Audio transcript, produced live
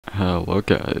Hello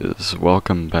guys,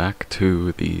 welcome back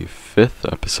to the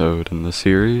 5th episode in the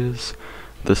series.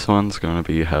 This one's going to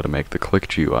be how to make the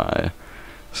ClickGUI.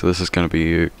 So this is going to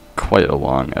be quite a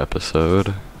long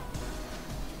episode.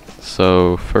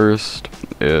 So first,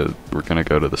 we're going to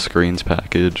go to the screens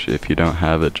package. If you don't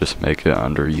have it, just make it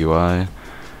under UI.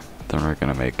 Then we're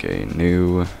going to make a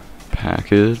new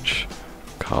package,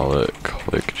 call it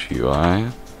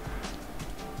ClickGUI.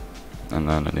 And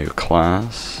then a new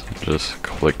class, just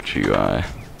ClickGUI.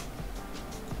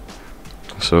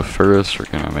 So first we're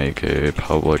going to make a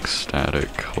public static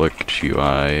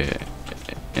ClickGUI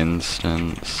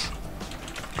instance,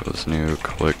 goes new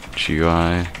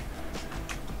ClickGUI,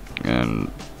 and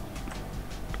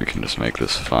we can just make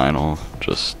this final,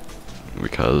 just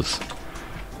because.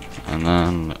 And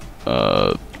then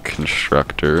a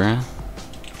constructor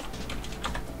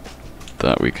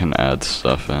that we can add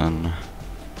stuff in.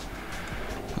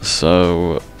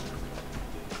 So,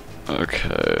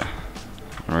 okay,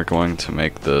 we're going to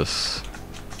make this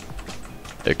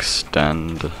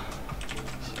extend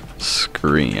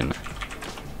screen.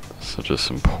 So just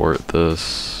import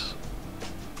this.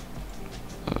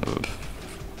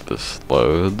 This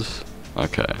loads.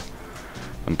 Okay,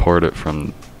 import it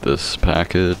from this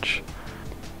package.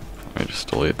 Let me just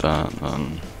delete that and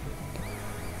then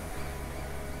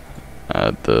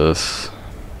add this.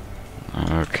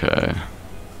 Okay.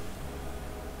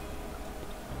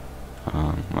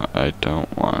 I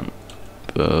don't want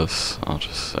this. I'll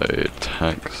just say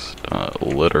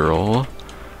text.literal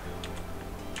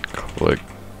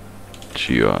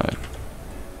ClickGUI.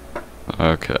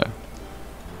 Okay.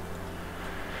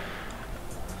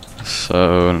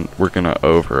 So we're gonna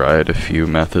override a few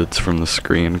methods from the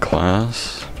screen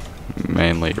class,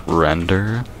 mainly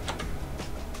render.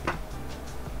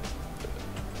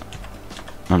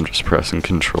 I'm just pressing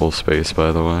Control Space,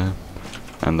 by the way,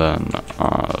 and then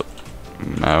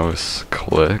mouse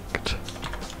clicked,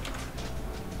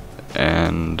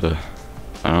 and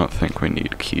I don't think we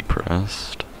need key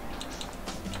pressed.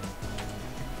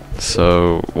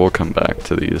 So we'll come back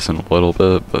to these in a little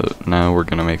bit, but now we're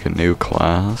gonna make a new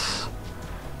class,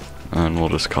 and we'll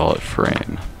just call it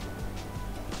frame.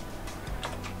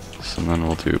 So then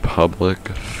we'll do public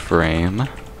frame,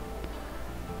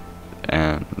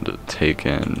 and take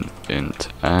in int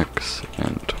x,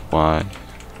 int y,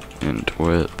 int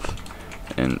width,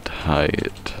 int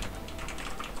height,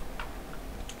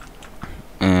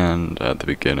 and at the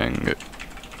beginning,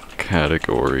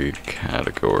 category.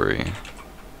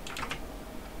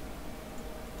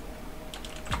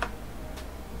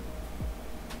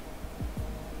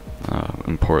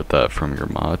 Import that from your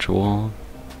module,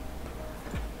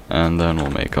 and then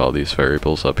we'll make all these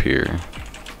variables up here.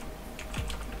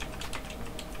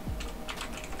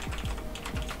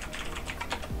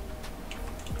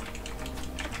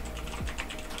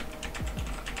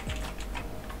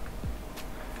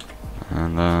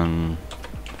 And then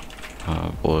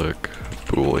public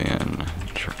boolean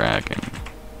dragging.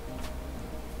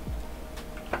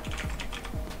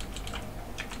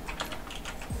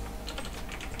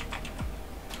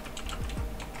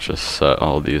 Just set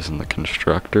all these in the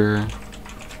constructor.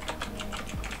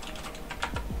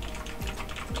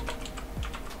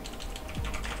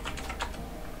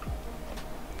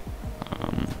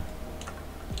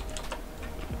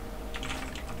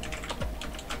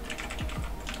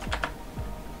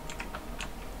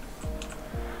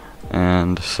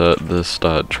 And set this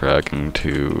 .dragging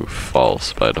to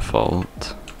false by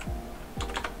default.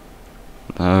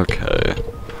 Okay.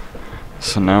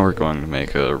 So now we're going to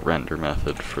make a render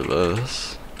method for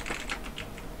this.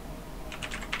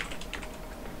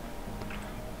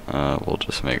 We'll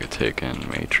just make it take in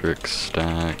matrix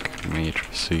stack,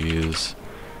 matrices,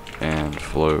 and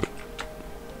float.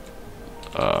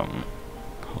 Hold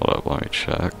up, let me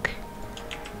check.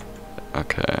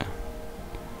 Okay.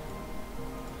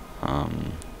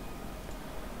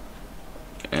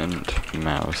 Int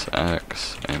mouse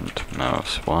x, int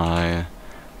mouse y,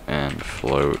 and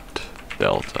float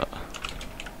delta.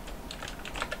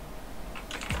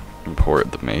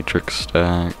 Import the matrix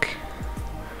stack,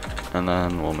 and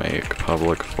then we'll make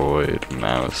public void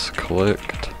mouse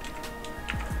clicked,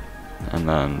 and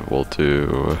then we'll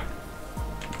do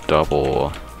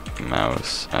double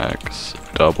mouse x,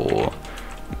 double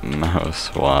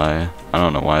mouse y. I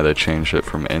don't know why they changed it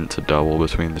from int to double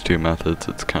between the two methods.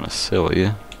 It's kind of silly,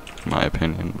 in my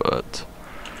opinion, but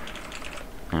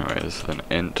anyways, an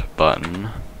int button.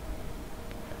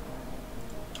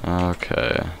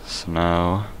 Okay, so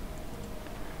now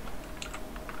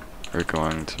we're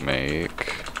going to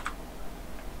make,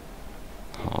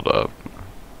 hold up,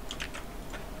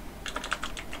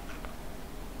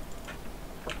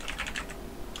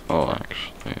 Oh,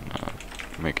 actually, no.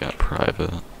 Make it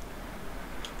private.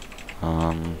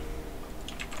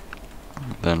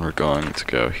 Then we're going to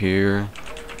go here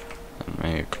and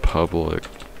make public,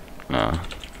 no,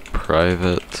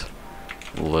 private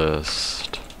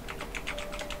list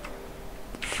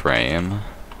frames.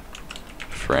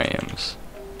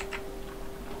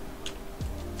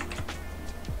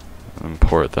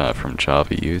 Import that from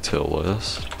Java util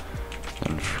list.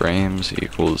 Then frames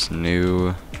equals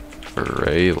new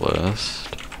array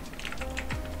list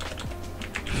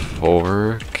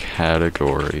for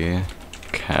category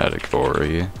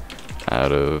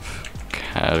out of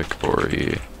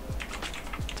category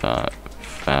dot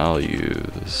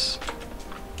values.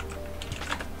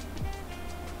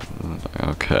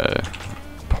 Okay,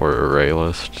 import array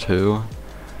list too.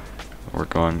 We're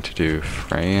going to do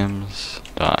frames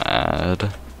dot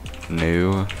add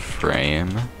new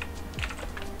frame,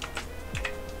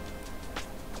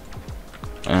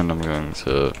 and I'm going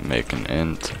to make an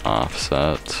int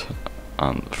offset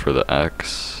for the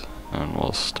x, and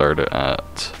we'll start it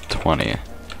at 20.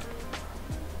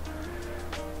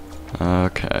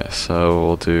 Okay, so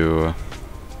we'll do,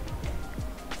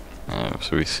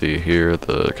 so we see here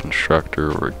the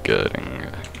constructor, we're getting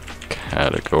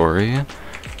category,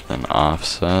 then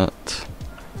offset,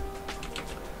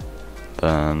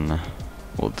 then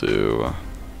we'll do,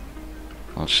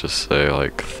 let's just say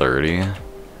like 30,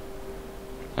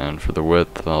 and for the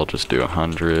width I'll just do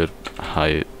 100,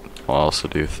 height I'll also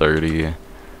do 30,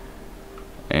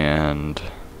 and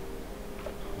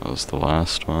what was the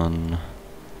last one?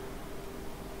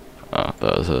 Oh,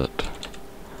 that was it.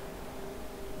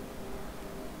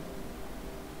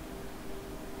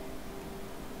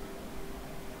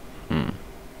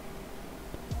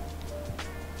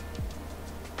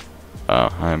 Oh,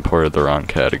 I imported the wrong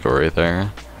category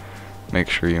there. Make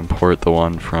sure you import the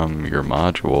one from your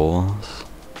modules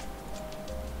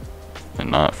and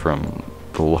not from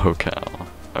the locale.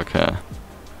 Okay.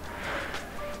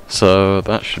 So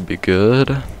that should be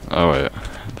good. Oh wait,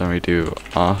 then we do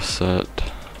offset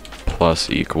plus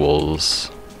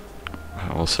equals,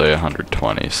 we'll say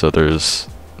 120. So there's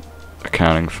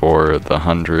accounting for the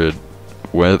 100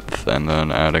 width and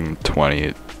then adding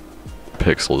 20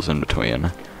 pixels in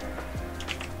between.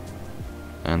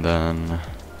 And then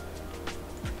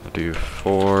I'll do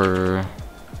for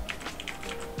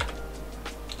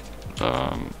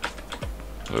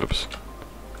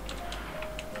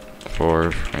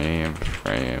for frame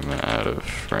out of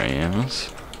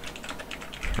frames,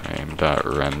 frame dot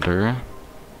render,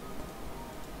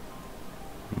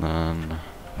 and then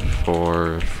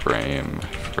for frame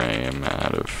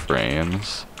out of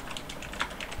frames,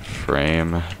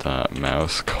 frame dot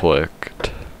mouse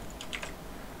clicked.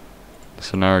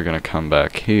 So now we're gonna come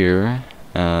back here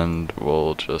and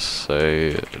we'll just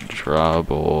say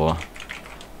draggable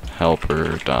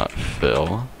helper dot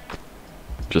fill,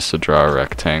 just to draw a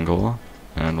rectangle,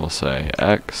 and we'll say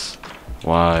x,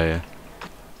 y,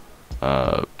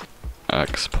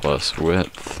 x plus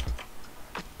width,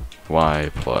 y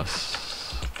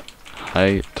plus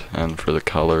height, and for the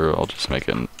color I'll just make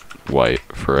it white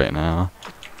for right now.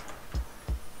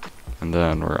 And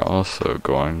then we're also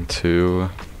going to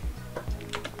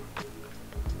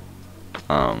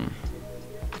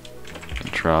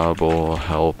draggable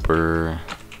helper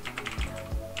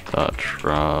dot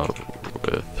draw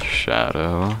with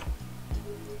shadow.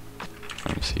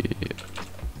 Let me see.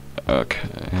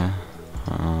 Okay.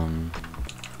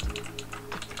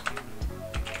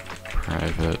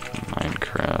 Private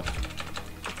Minecraft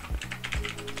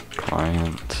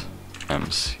client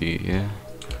MC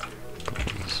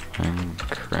equals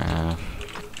Minecraft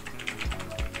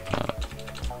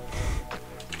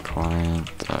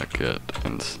client.get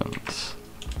instance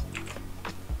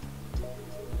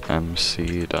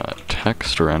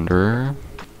mc.text renderer,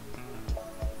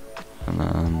 and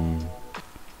then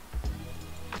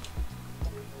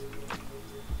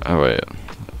oh wait,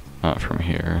 not from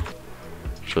here,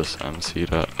 just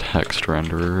mc.text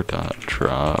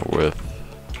renderer.draw with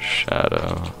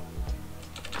shadow.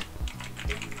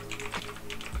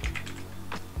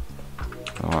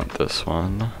 I want this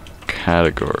one.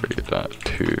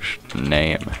 Category.to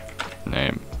name.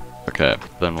 Okay,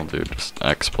 then we'll do just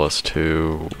x plus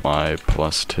 2, y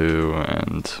plus 2,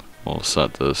 and we'll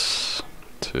set this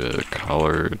to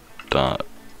color dot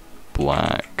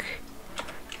black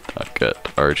dot get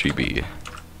RGB.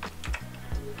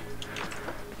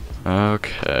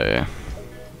 Okay,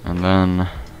 and then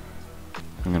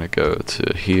I'm gonna go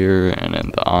to here, and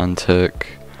in the onTick,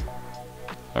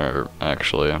 or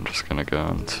actually I'm just gonna go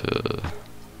into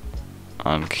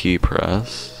on key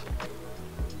press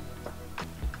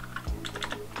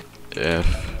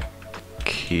if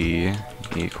key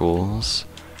equals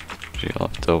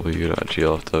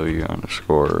glfw.glfw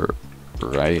underscore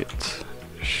right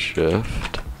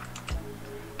shift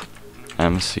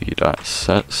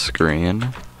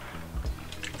mc.setScreen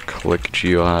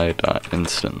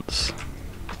ClickGUI.instance.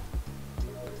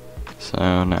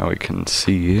 So now we can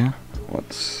see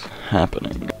what's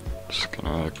happening. Just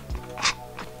gonna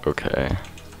okay.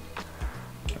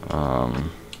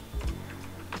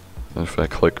 If I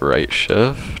click right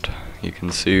shift, you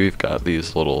can see we've got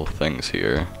these little things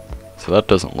here. So that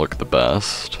doesn't look the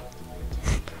best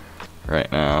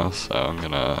right now, so I'm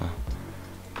gonna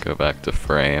go back to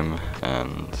frame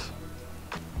and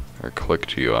or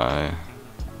ClickGUI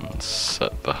and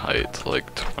set the height to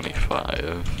like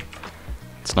 25.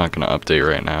 It's not gonna update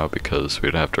right now because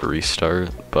we'd have to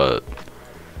restart, but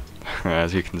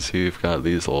as you can see we've got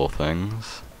these little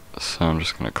things. So I'm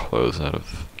just gonna close out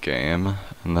of game,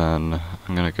 and then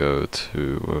I'm gonna go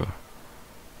to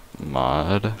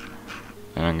mod,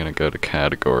 and I'm gonna go to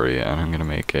category, and I'm gonna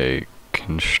make a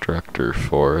constructor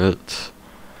for it,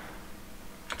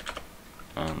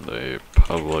 and a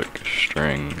public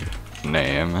string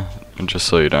name, and just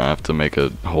so you don't have to make a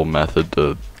whole method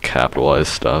to capitalize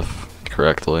stuff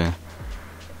correctly.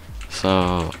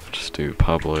 So just do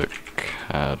public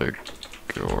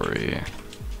category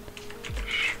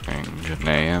string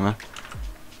name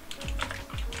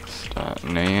dot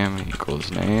name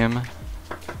equals name.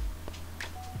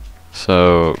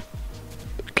 So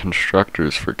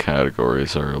constructors for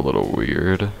categories are a little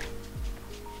weird.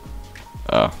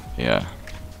 Oh yeah,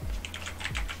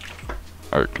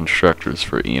 our constructors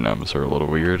for enums are a little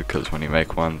weird because when you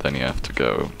make one, then you have to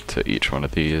go to each one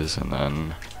of these and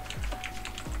then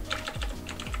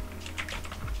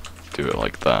do it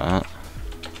like that.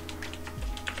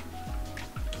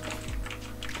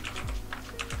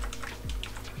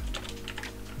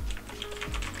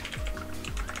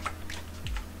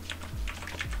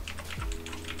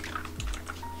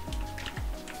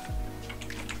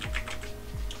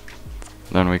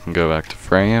 Then we can go back to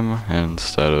frame, and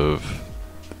instead of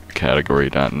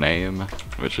category.name,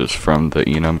 which is from the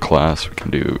enum class, we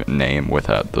can do name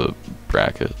without the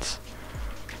brackets.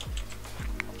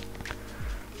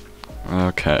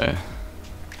 Okay.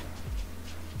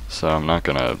 So I'm not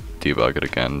gonna debug it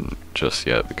again just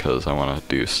yet because I want to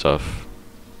do stuff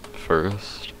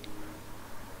first.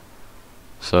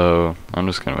 So I'm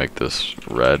just gonna make this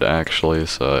red actually,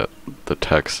 so the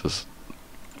text is,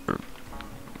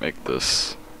 make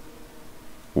this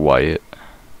white,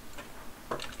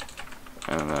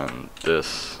 and then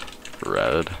this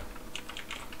red.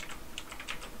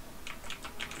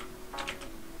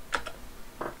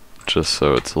 Just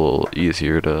so it's a little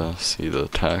easier to see the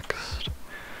text.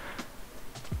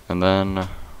 And then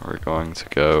we're going to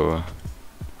go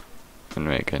and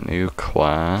make a new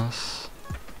class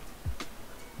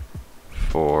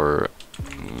for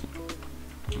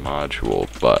module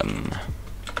button.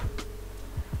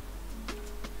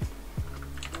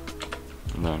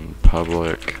 And then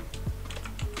public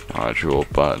module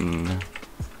button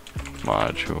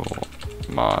module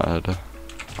mod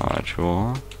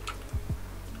module,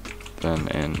 then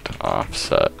int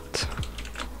offset.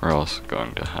 We're also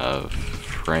going to have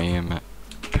frame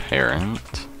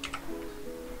parent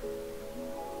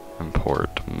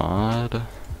import mod,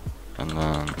 and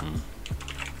then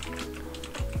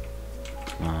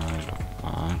mod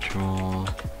module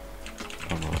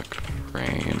public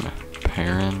frame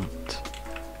parent.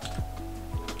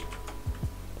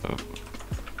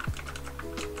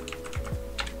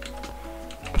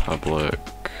 Public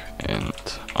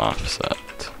int offset.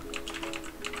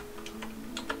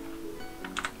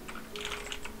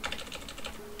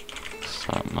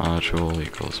 Stop module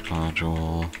equals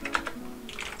module.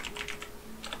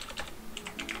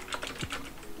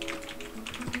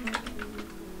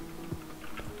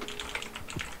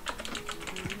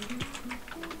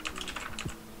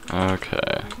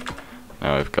 Okay,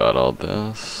 now we've got all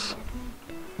this.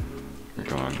 We're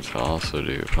going to also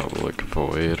do public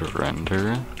void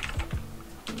render.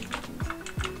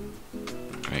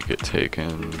 Make it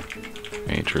taken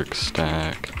matrix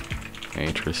stack,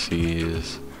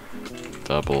 matrices,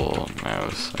 double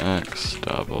mouse X,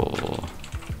 double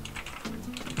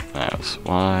mouse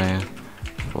Y,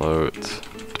 float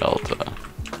delta.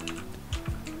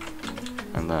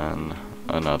 And then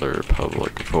another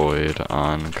public void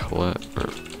on click or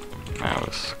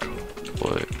mouse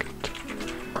clicked.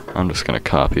 I'm just gonna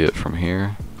copy it from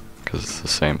here because it's the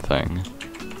same thing.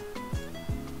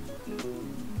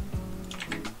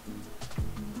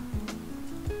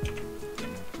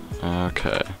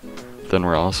 Okay, then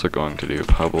we're also going to do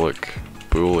public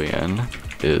boolean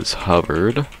is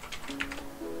hovered,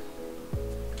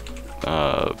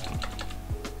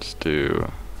 let's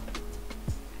do,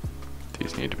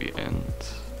 these need to be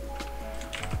ints.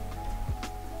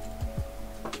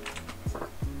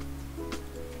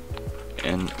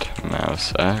 Int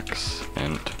mouse x,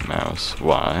 int mouse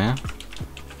y.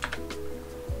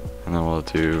 And then we'll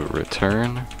do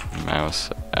return mouse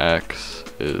x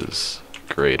is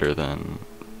greater than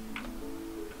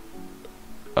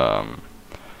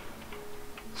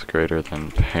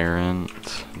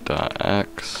parent dot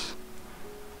x,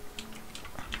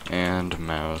 and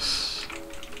mouse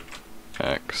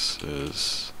x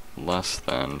is less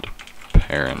than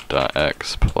parent dot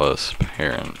x plus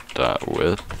parent dot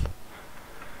width,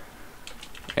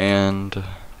 and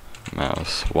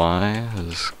mouse y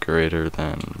is greater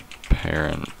than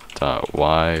parent dot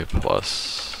y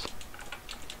plus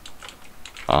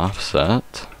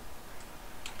offset,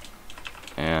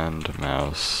 and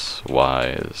mouse y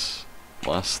is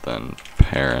less than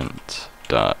parent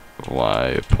dot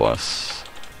y plus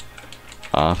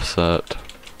offset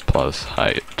plus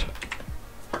height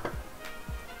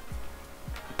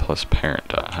plus parent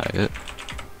dot height.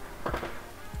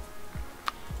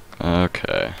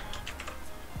 Okay.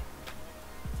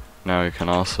 Now we can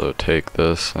also take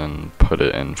this and put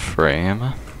it in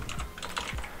frame,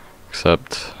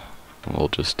 except we'll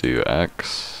just do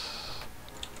x,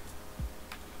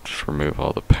 just remove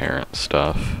all the parent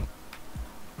stuff.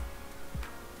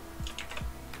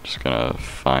 Just gonna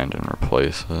find and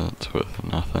replace it with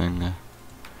nothing,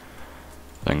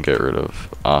 then get rid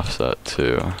of offset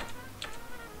too.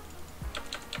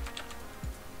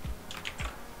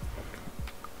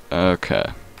 Okay.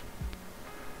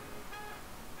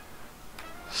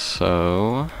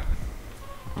 So,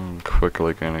 I'm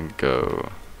quickly gonna go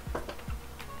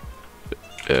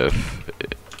if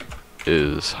it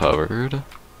is hovered,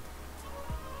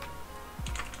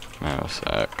 mouse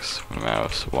X,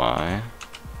 mouse Y.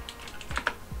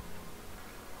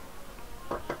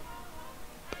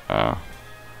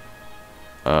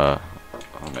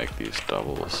 I'll make these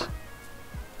doubles.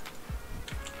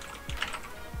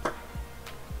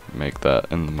 Make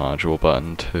that in the module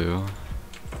button too.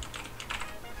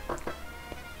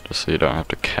 Just so you don't have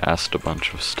to cast a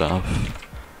bunch of stuff.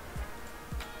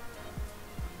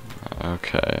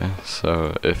 Okay,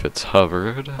 so if it's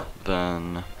hovered,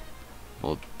 then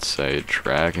we'll say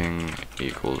dragging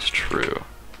equals true.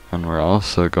 And we're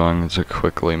also going to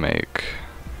quickly make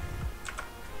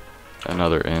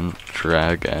another int,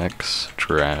 drag x,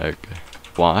 drag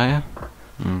y.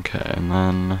 Okay, and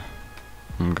then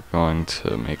I'm going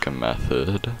to make a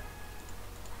method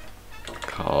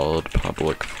called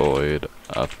public void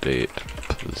update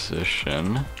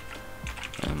position,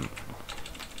 and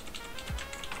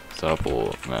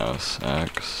double mouse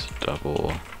x,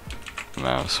 double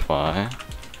mouse y,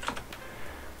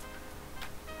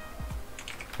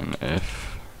 and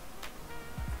if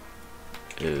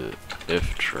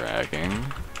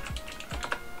dragging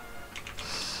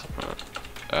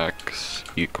x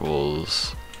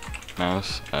equals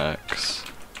mouse x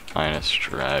minus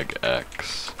drag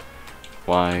x,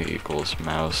 y equals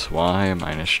mouse y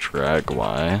minus drag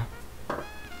y.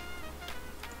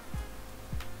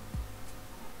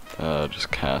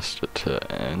 Just cast it to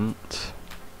int.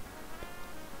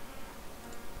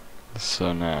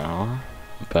 So now,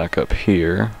 back up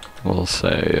here, we'll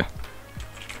say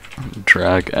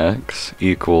drag x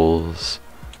equals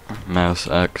mouse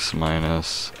x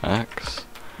minus x,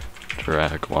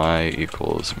 drag y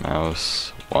equals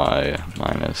mouse y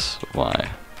minus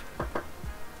y.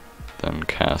 Then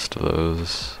cast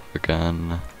those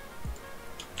again.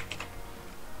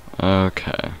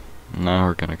 Okay, now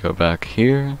we're gonna go back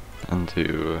here and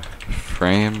do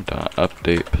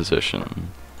frame.update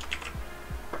position.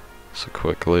 So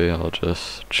quickly I'll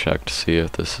just check to see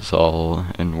if this is all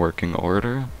in working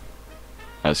order.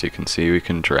 As you can see, we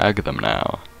can drag them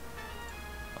now.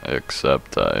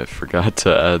 Except I forgot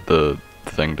to add the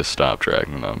thing to stop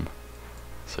dragging them.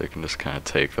 So you can just kind of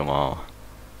take them all.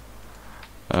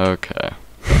 Okay.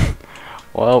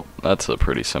 Well, that's a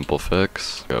pretty simple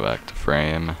fix. Go back to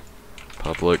frame,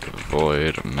 public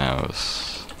void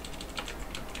mouse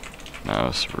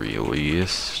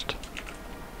released,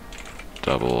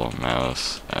 double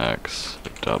mouse x,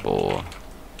 double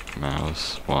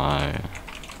mouse y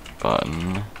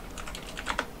button.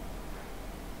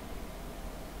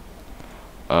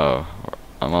 Oh,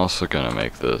 I'm also gonna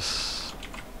make this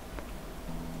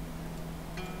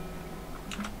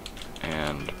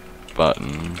and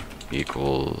button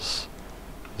equals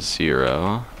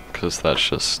 0, because that's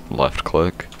just left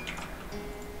click,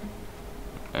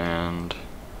 and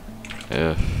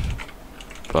if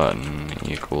button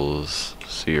equals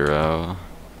 0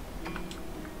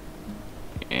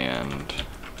 and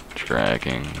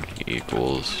dragging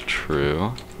equals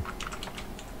true.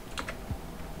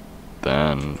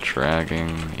 Then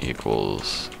dragging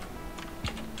equals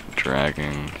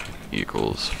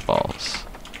false.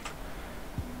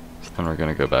 So then we're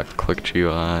gonna go back to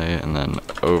ClickGUI and then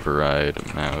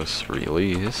override mouse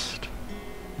released.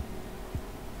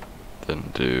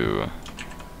 Then do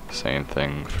same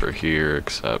thing for here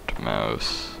except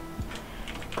mouse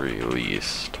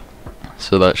released.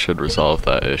 So that should resolve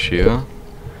that issue.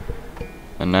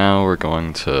 And now we're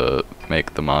going to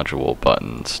make the module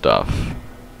button stuff.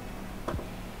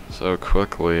 So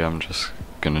quickly I'm just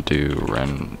gonna do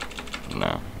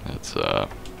it's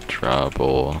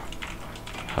draggable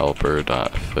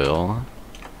helper.fill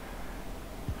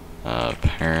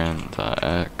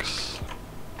parent.x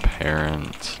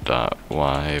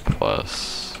parent.y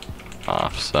plus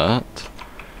offset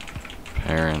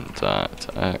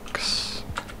parent.x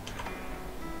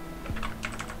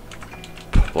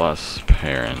plus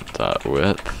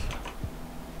parent.width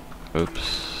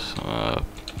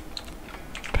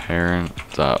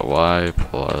parent.y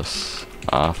plus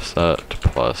offset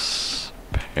plus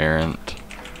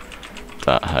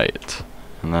parent.height.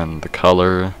 And then the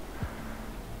color,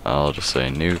 I'll just say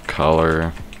new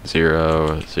color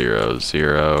 0, 0,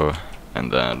 0,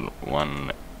 and then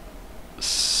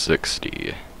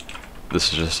 160.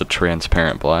 This is just a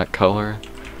transparent black color.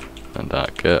 Then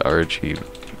 .get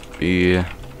RGB,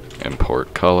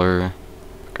 import color,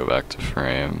 go back to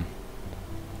frame.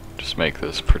 Just make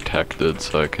this protected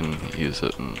so I can use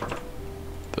it in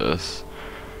this.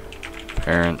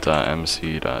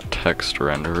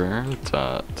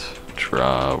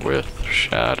 Parent.mc.textRenderer.draw with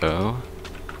shadow.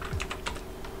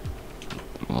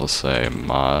 We'll say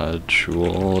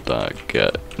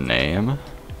module.getName.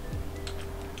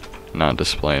 Not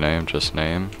display name, just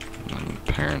name. And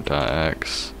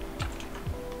parent.x.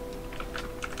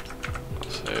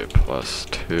 We'll say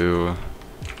 +2.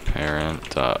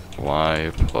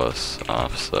 Parent.y plus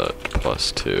offset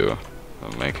 +2.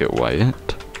 I'll make it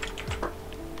white.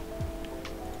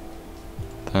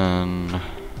 Then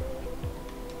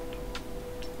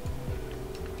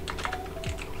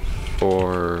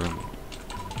for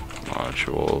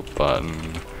module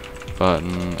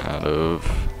button out of,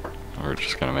 we're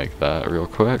just gonna make that real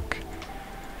quick.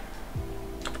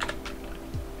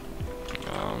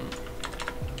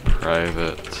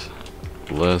 Private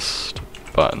list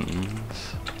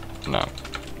buttons. No,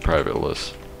 private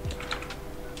list.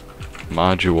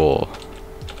 Module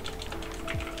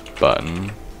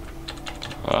button.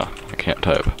 I can't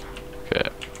type. Okay,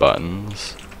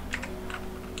 buttons.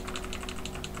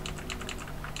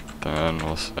 Then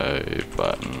we'll say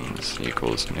buttons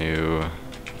equals new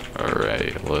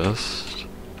array list.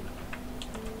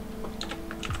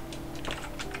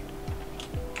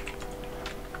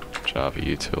 Java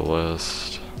util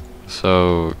list.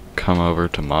 So come over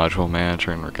to module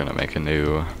manager and we're gonna make a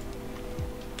new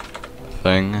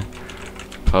thing.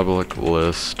 Public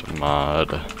list mod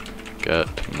get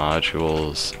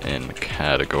modules in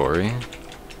category.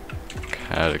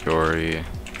 Category.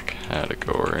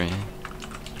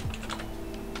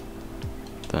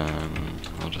 Then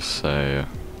I'll just say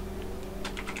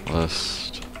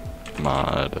list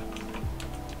mod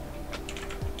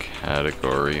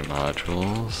category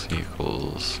modules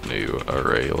equals new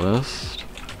array list.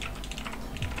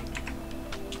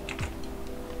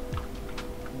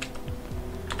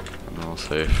 And I'll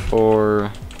say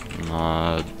for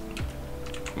mod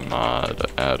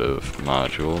out of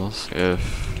modules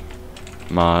if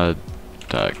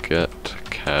mod.get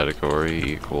category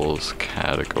equals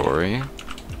category,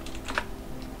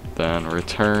 then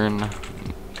return,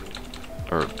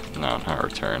 or no, not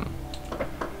return,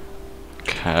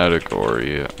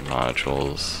 category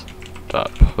modules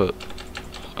dot put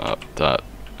up dot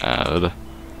add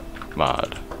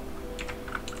mod.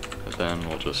 And then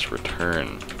we'll just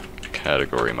return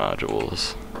category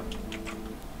modules.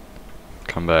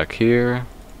 Come back here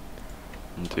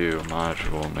and do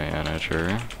module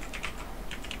manager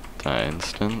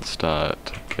instance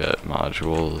dot get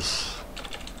modules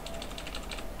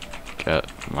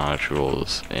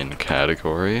in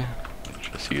category.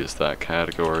 Just use that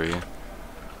category.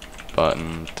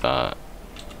 Buttons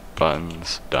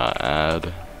dot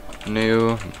add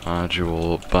new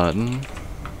module button.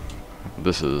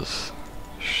 This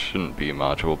shouldn't be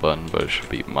module button, but it should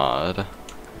be mod.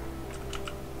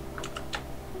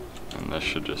 And this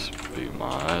should just be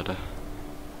mod.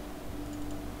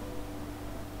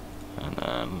 And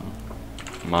then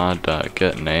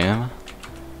mod.getName.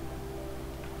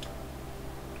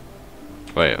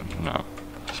 Wait, no.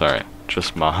 Sorry.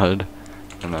 Just mod.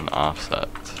 And then offset.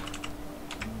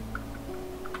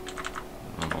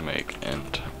 And we'll make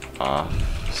int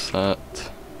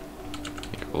offset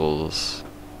equals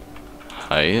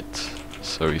height,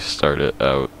 so we start it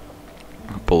out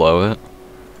below it,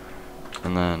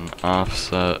 and then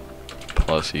offset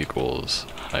plus equals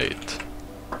height.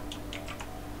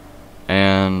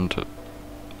 And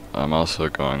I'm also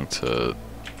going to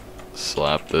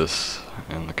slap this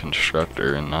in the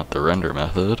constructor and not the render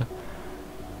method.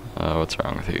 What's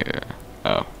wrong with here?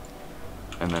 Oh.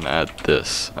 And then add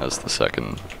this as the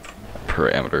second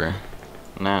parameter.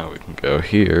 Now we can go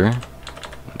here and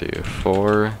do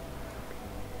for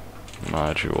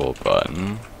module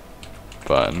button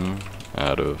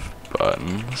out of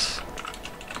buttons,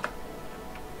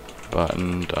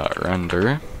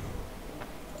 button.render.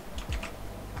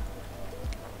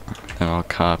 Then I'll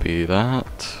copy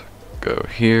that, go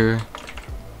here,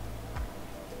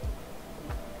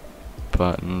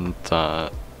 button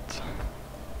dot,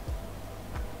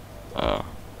 oh,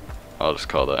 I'll just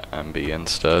call that MB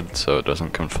instead so it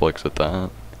doesn't conflict with that.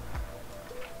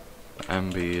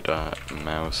 MB dot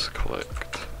mouse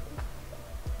clicked.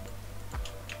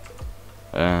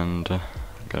 And I'm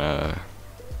gonna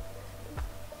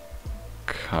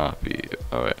copy,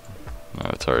 oh wait, no,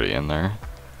 it's already in there.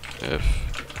 If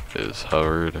is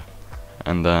hovered,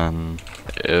 and then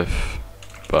if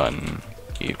button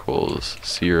equals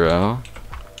 0,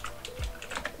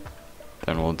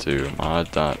 then we'll do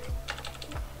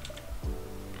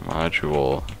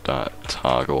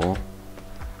module.toggle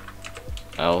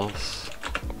else.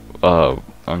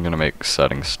 I'm gonna make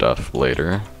setting stuff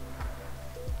later,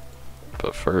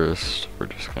 but first we're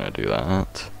just gonna do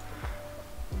that.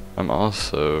 I'm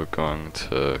also going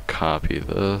to copy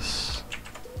this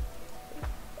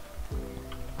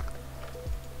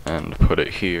and put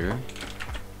it here.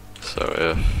 So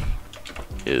if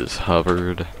is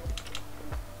hovered,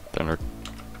 then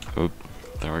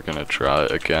we're gonna try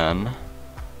it again,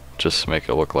 just to make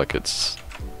it look like it's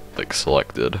like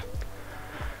selected.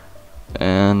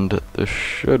 And this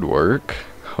should work,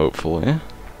 hopefully.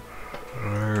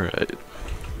 Alright,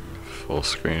 full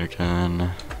screen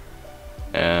again.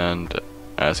 And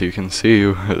as you can see,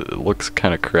 it looks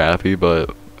kind of crappy,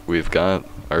 but we've got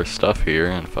our stuff here,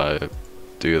 and if I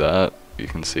do that, you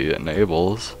can see it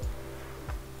enables.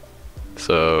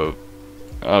 So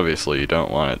obviously you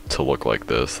don't want it to look like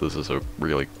this. This is a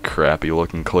really crappy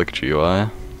looking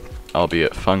ClickGUI,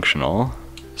 albeit functional.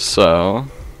 So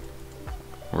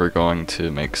we're going to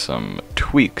make some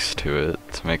tweaks to it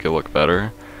to make it look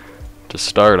better. To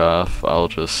start off, I'll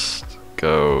just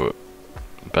go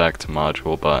back to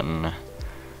module button,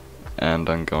 and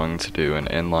I'm going to do an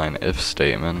inline if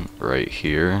statement right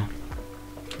here.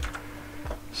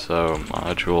 So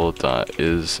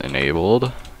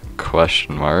module.isEnabled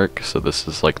question mark, so this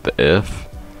is like the if,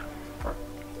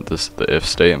 this is the if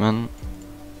statement,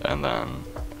 and then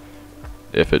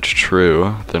if it's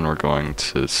true, then we're going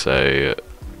to say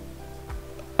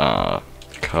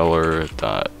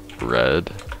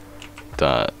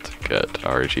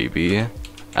color.red.getRGB,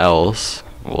 else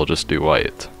we'll just do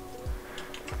white.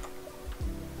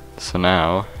 So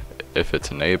now if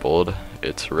it's enabled,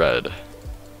 it's red.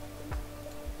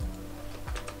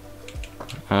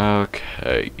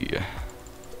 Okay,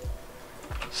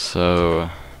 so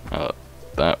now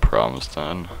that problem's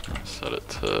done, I'll set it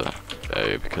to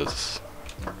A because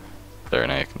there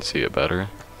now you can see it better.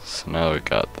 So now we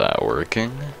got that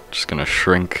working. Just gonna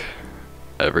shrink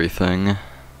everything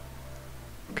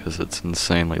because it's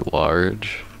insanely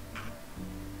large.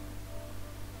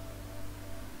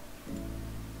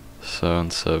 So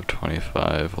instead of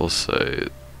 25, we'll say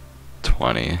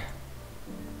 20.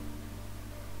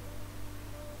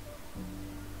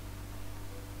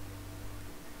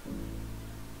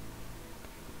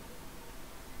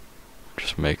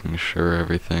 Just making sure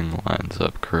everything lines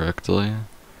up correctly.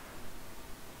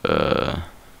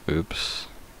 Oops.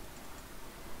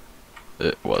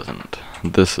 It wasn't.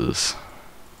 This is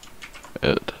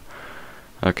it.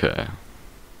 Okay.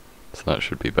 So that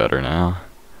should be better now.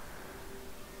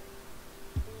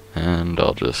 And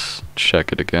I'll just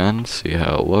check it again, see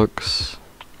how it looks.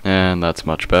 And that's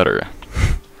much better.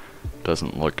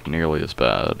 Doesn't look nearly as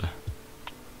bad.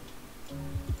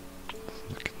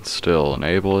 Still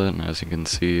enable it, and as you can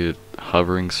see,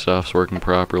 hovering stuff's working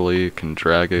properly, can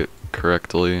drag it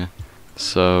correctly.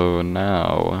 So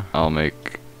now I'll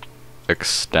make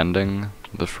extending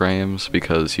the frames,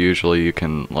 because usually you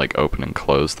can like open and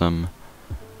close them.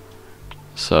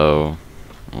 So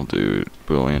we'll do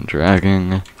boolean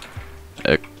dragging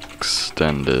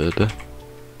extended,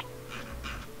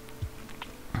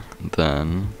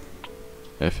 then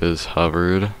if is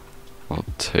hovered, we'll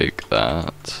take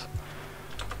that.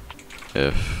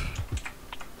 If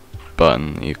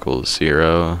button equals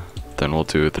 0, then we'll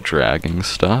do the dragging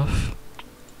stuff.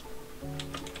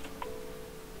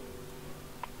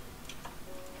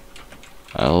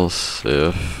 Else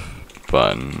if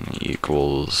button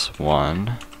equals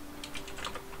 1,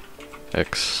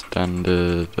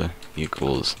 extended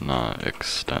equals not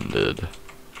extended.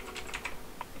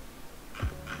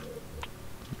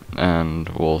 And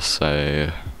we'll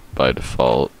say by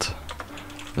default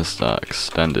this dot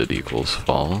extended equals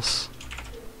false.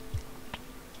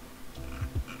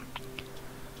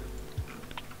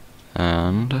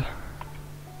 And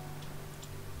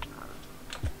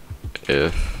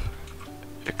if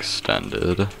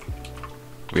extended,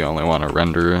 we only want to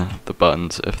render the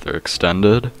buttons if they're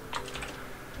extended.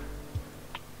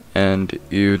 And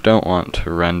you don't want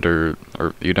to render,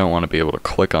 or you don't want to be able to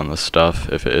click on the stuff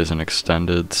if it isn't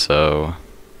extended, so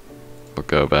we'll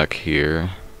go back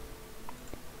here.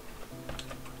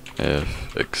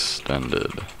 If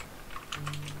extended.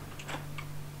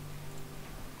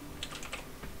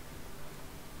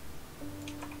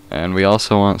 And we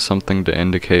also want something to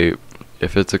indicate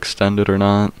if it's extended or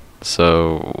not,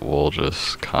 so we'll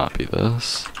just copy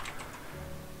this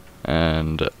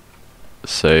and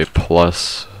say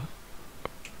plus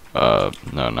no,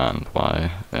 not in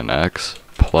y, in x,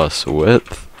 plus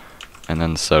width, and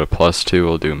then instead of +2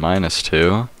 we'll do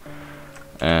 -2,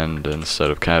 and instead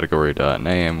of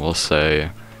category.name we'll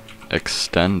say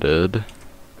extended,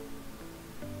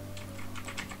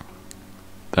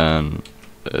 then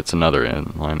it's another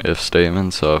inline if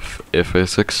statement, so if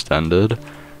it's extended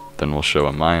then we'll show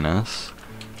a minus,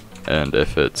 and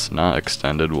if it's not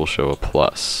extended we'll show a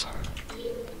plus.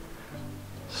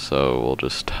 So we'll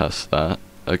just test that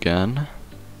again.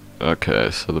 Okay,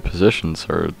 so the positions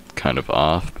are kind of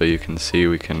off, but you can see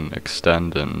we can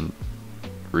extend and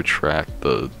retract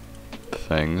the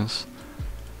things.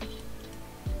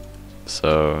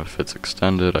 So if it's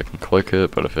extended I can click it,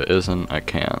 but if it isn't I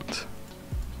can't.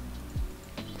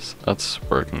 So that's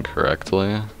working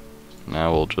correctly.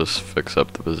 Now we'll just fix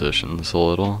up the positions a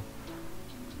little.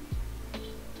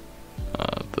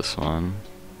 This one.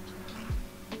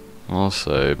 We'll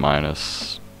say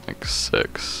minus like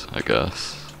 6, I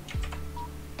guess.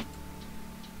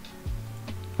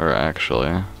 Or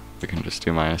actually, we can just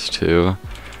do -2,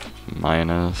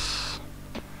 minus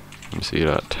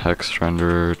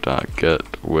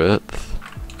mc.textRenderer.getWidth.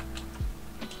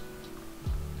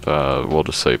 We'll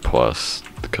just say plus,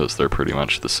 because they're pretty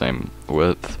much the same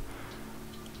width.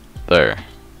 There.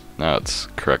 Now it's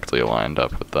correctly aligned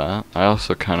up with that. I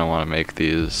also kind of want to make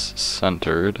these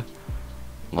centered,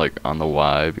 like on the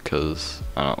Y, because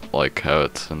I don't like how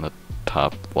it's in the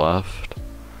top left.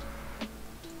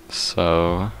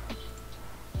 So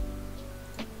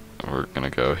we're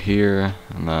gonna go here,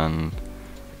 and then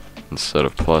instead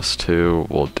of +2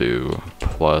 we'll do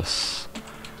plus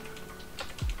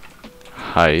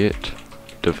height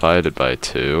divided by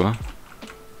 2,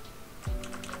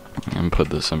 and put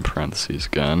this in parentheses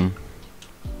again,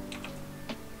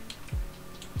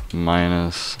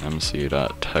 minus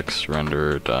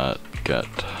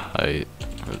mc.textRenderer.getHeight,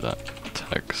 or that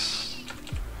text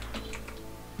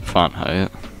font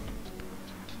height,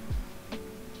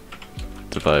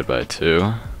 divide by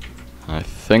 2. I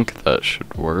think that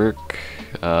should work.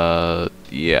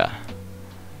 Yeah.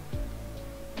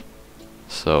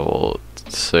 So we'll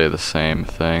say the same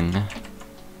thing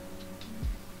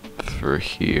for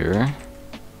here.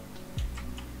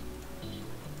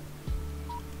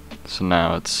 So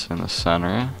now it's in the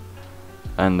center.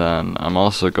 And then I'm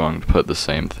also going to put the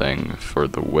same thing for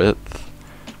the width,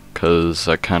 because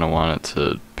I kind of want it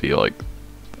to be like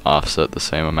offset the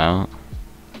same amount.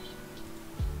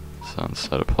 So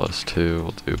instead of +2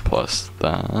 we'll do plus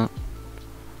that.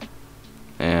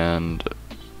 And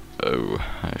oh,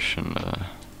 I shouldn't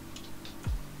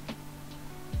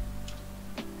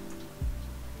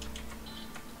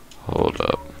hold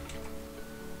up.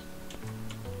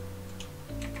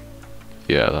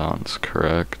 Yeah, that one's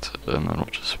correct, and then we'll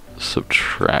just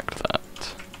subtract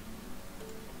that.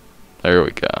 There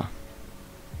we go.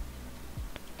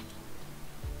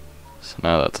 So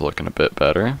now that's looking a bit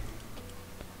better.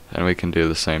 And we can do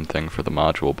the same thing for the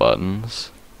module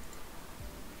buttons.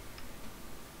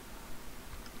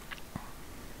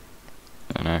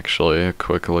 And actually,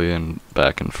 quickly and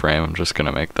back in frame, I'm just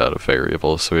gonna make that a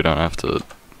variable so we don't have to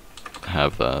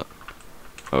have that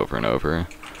over and over.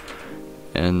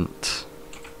 Int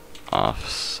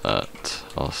offset,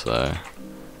 I'll say.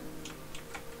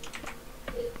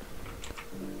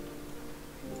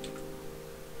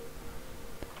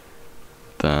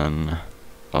 Then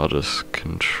I'll just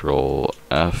control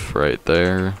F right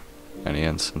there, any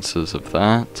instances of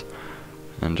that,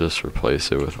 and just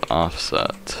replace it with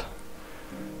offset.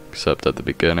 except at the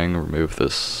beginning remove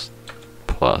this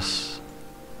plus.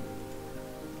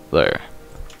 There.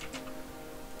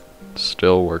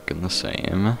 Still working the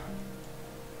same.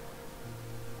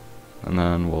 And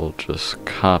then we'll just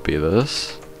copy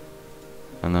this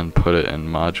and then put it in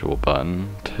module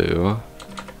button 2.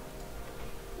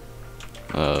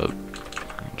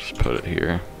 Just put it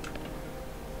here.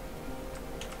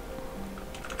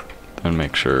 Then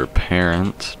make sure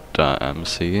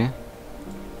parent.mc,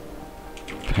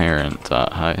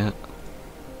 parent.height.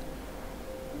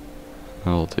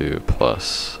 We'll do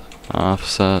plus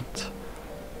offset.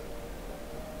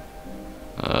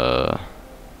 Oh,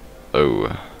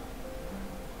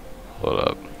 hold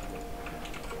up.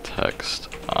 Text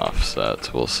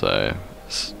offset, we'll say,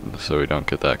 so we don't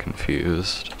get that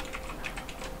confused.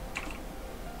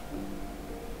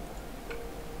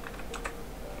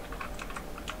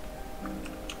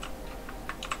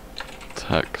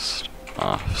 Text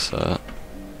offset.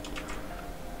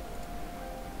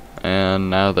 And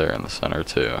now they're in the center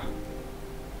too.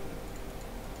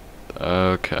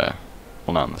 Okay.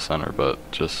 Well, not in the center, but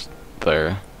just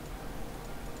there.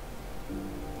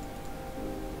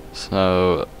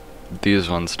 So these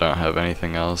ones don't have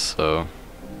anything else, so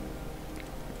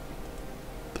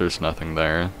there's nothing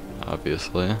there,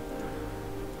 obviously.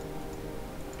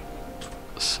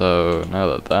 So now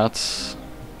that that's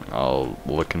all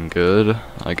looking good,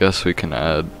 I guess we can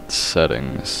add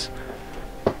settings.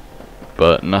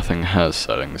 But nothing has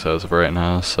settings as of right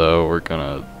now, so we're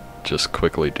gonna just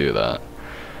quickly do that.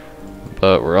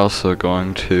 But we're also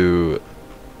going to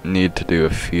need to do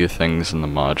a few things in the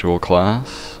module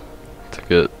class to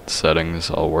get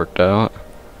settings all worked out.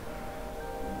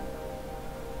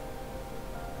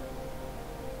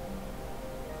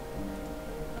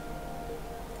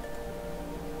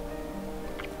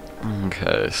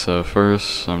 Okay, so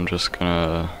first I'm just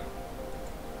gonna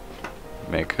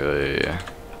make a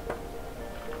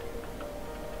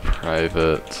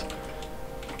private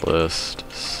list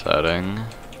settings,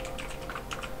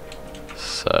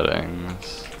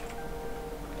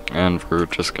 and we're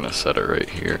just gonna set it right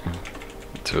here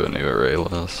to a new array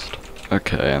list.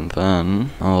 Okay, and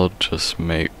then I'll just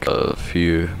make a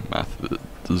few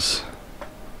methods.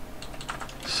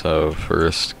 So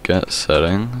first, get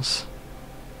settings,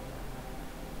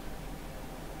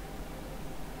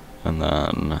 and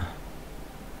then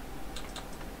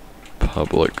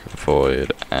public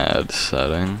void add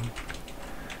setting,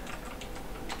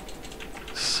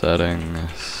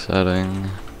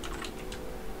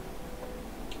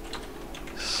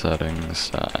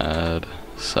 settings.add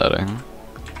setting,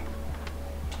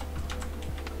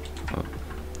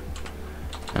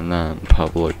 and then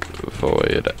public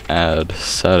void add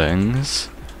settings,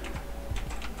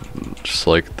 just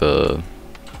like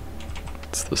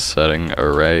it's the setting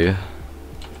array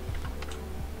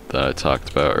that I talked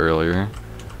about earlier,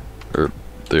 or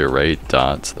the array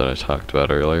dots that I talked about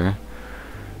earlier.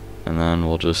 And then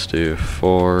we'll just do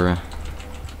for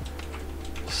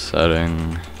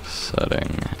setting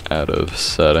out of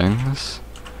settings.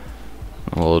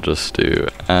 We'll just do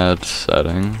add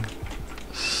setting.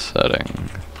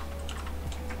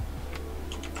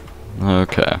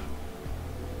 Okay.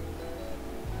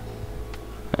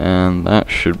 And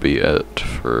that should be it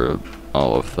for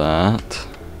all of that.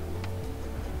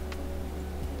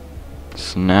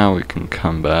 So now we can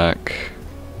come back.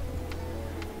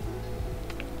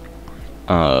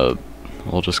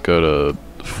 We'll just go to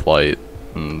flight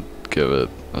and give it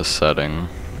a setting.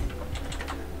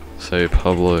 Say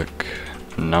public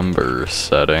number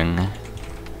setting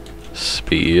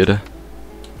speed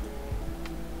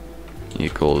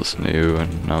equals new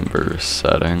number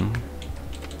setting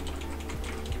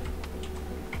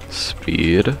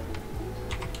speed,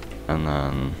 and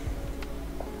then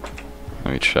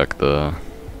let me check the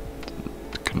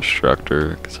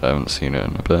constructor because I haven't seen it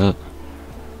in a bit.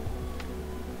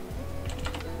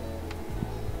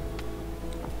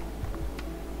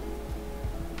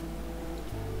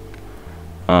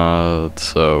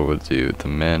 So we'll do the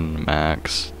min,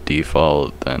 max,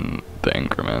 default, then the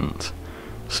increment.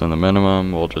 So in the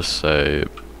minimum we'll just say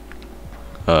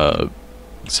 0,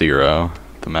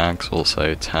 the max we'll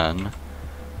say 10,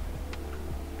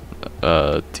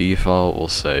 default we'll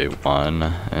say 1,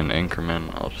 and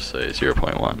increment I'll just say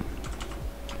 0.1.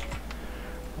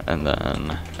 And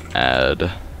then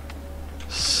add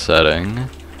setting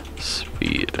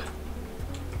speed.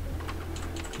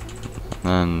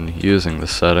 Then using the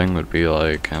setting would be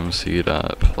like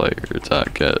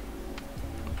mc.player.get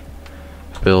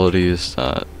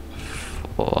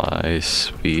abilities.fly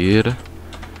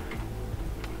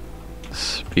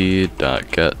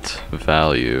speed.get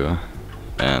value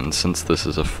and since this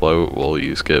is a float, we'll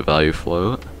use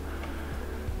getValueFloat.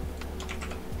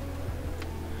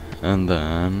 And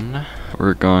then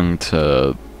we're going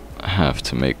to have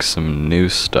to make some new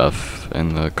stuff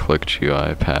in the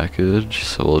ClickGUI package,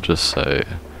 so we'll just say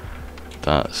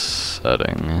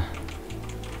 .setting.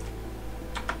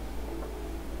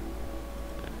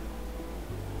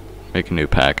 Make a new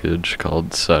package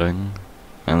called setting,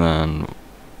 and then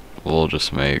we'll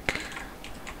just make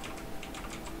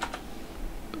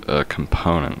a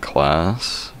component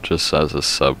class just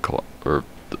as a or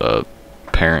a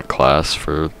parent class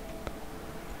for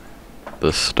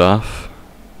this stuff.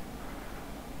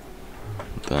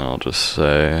 Then I'll just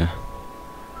say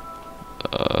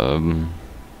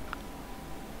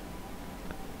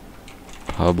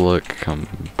public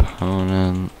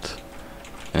component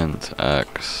int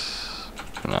x,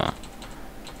 no,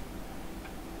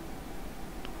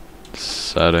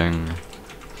 setting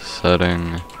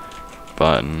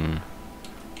button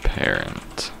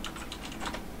parent,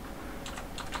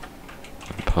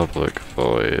 public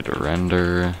void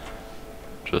render,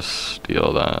 just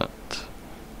steal that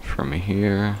from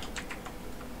here.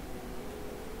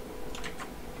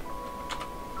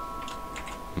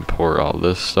 Import all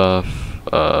this stuff.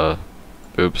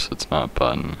 Oops, it's not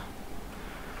button.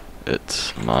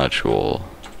 It's module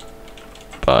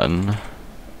button.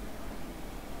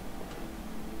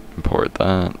 Import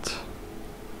that.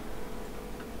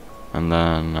 And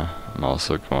then I'm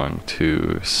also going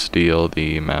to steal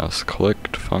the mouse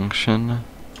clicked function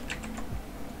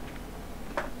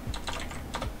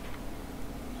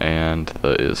and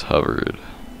the is hovered.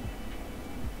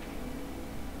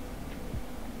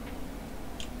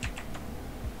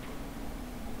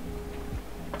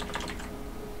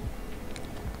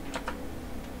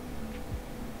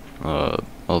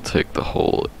 I'll take the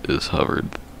whole is hovered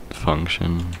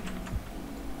function.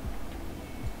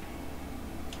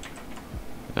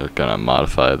 We're gonna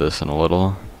modify this in a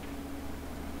little,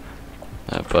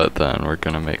 but then we're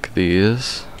gonna make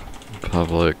these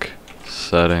public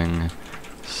setting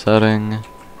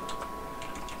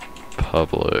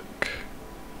public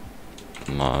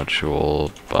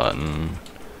module button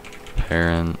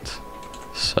parent,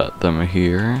 set them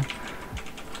here,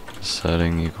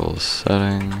 setting equals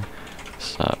setting,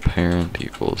 set parent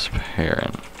equals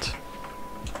parent.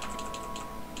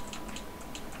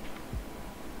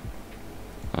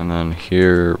 And then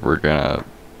here I'm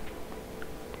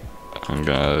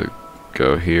gonna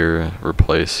go here,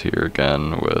 replace here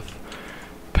again with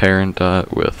parent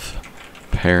dot with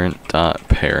parent dot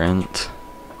parent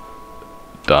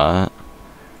dot.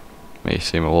 May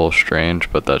seem a little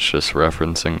strange, but that's just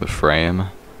referencing the frame.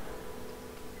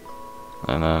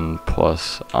 And then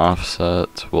plus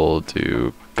offset, we'll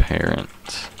do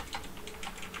parent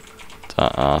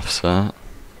dot offset.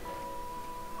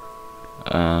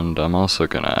 And I'm also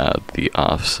gonna add the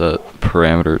offset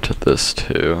parameter to this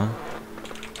too.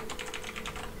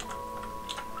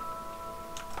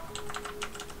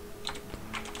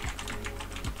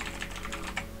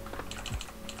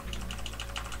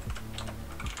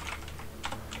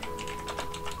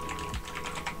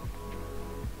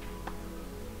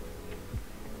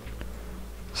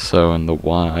 So in the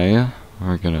Y,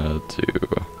 we're gonna do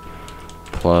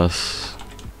plus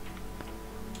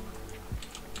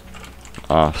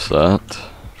offset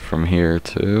from here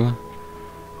too.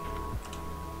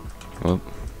 Whoop.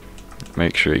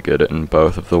 Make sure you get it in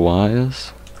both of the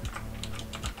Y's.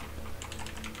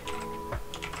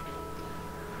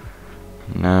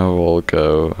 Now we'll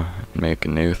go make a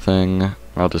new thing.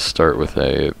 I'll just start with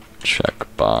a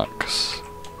checkbox.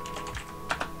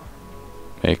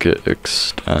 Make it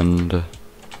extend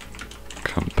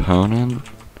component.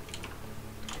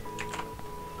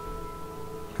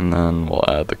 And then we'll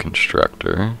add the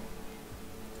constructor.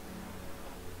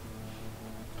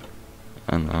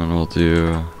 And then we'll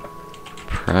do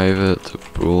private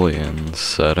boolean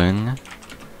setting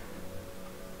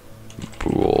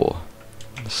bool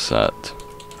set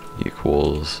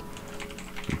equals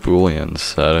boolean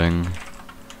setting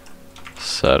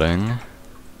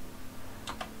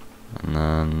and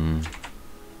then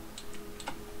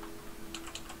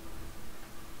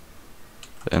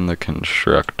in the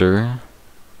constructor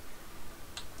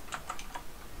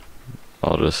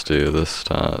I'll just do this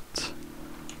dot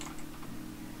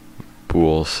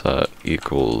bool set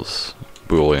equals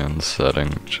boolean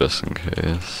setting just in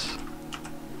case.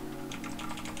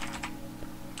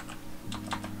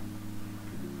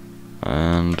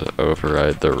 And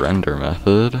override the render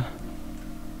method.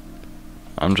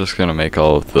 I'm just gonna make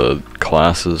all of the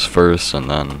classes first and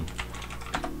then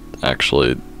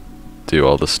actually do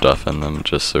all the stuff in them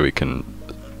just so we can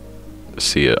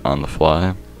see it on the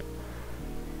fly.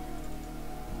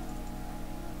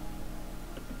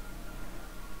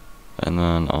 and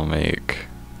then I'll make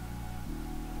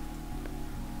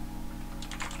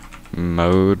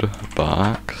mode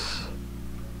box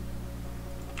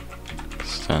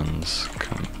extends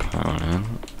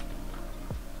component,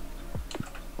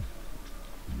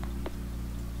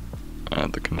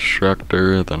 add the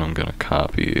constructor, then I'm gonna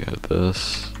copy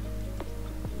this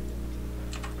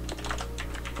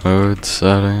mode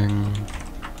setting,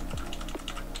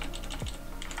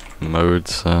 mode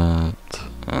set,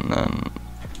 and then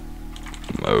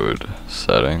mode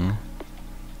setting.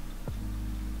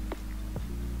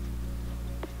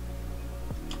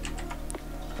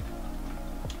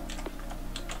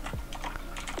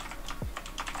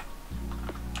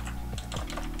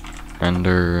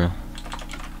 Render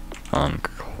on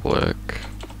click,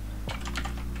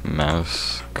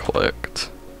 mouse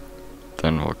clicked.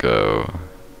 Then we'll go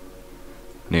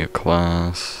new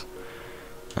class,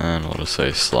 and we'll just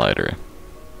say slider.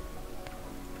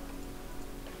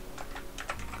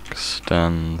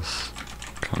 Extends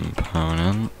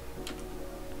component.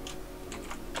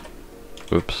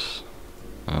 Oops.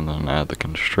 And then add the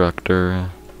constructor.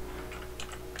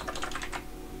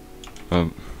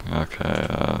 Oh,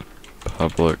 okay,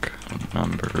 public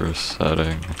number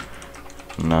setting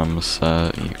num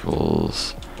set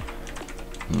equals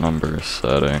number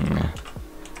setting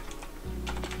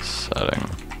setting.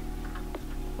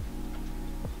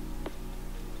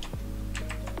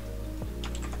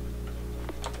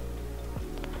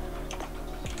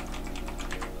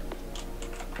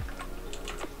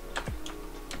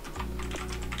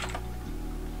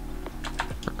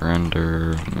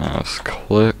 Render mouse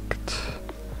clicked.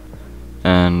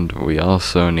 And we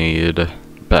also need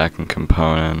backing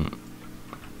component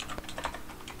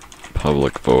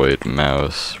public void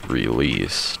mouse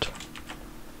released.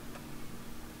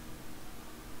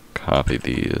 Copy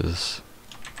these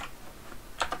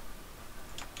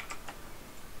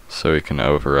so we can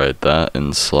override that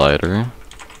in slider.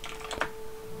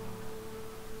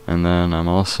 And then I'm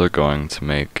also going to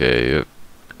make a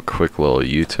quick little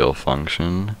util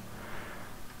function,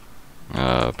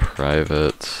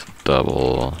 private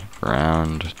double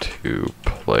round to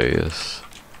place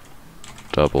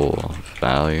double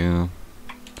value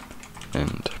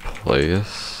int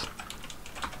place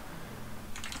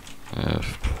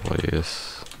if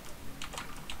place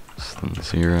less than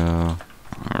 0,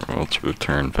 or we'll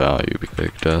return value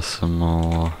big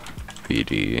decimal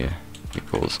bd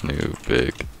equals new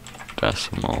big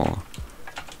decimal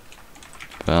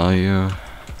value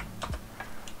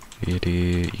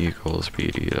bd equals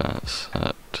bd dot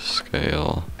set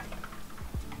scale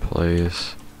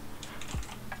place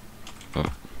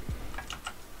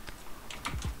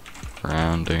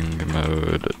rounding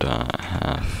mode dot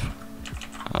half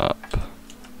up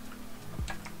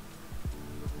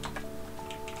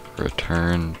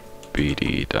return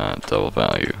bd dot double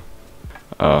value.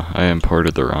 I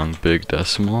imported the wrong big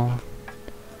decimal.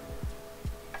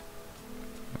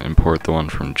 Import the one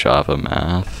from Java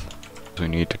Math. We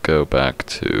need to go back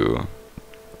to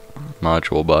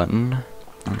module button,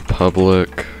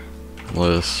 public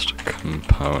list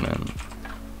component,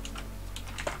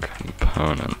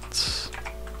 components.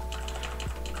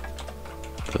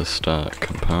 This dot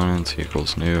components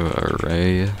equals new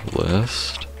array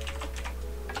list.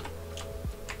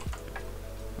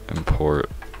 Import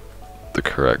the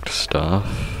correct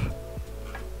stuff.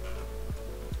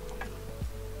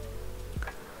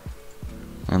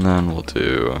 And then we'll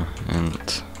do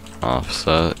int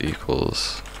offset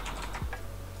equals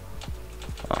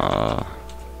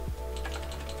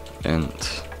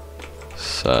int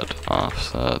set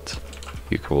offset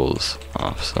equals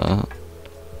offset.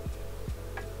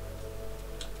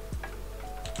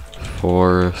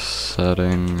 For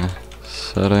setting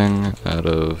out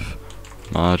of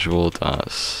module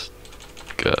dot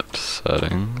get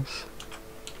settings.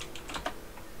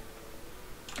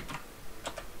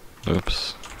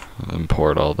 Oops.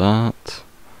 Import all that.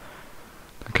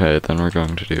 Okay, then we're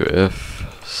going to do if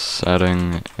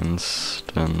setting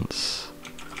instance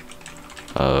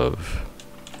of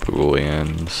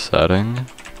boolean setting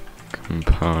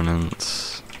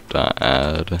components dot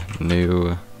add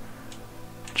new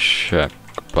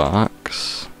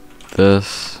checkbox.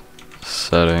 This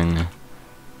setting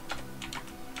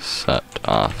set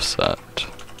offset.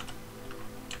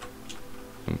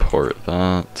 Import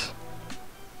that.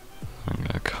 I'm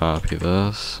gonna copy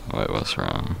this. Wait, what's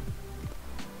wrong?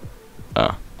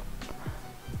 Oh.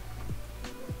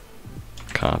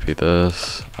 Copy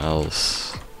this,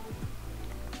 else.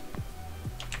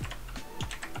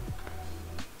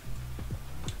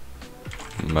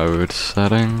 Mode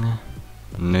setting,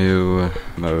 new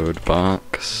mode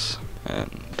box,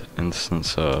 and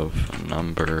instance of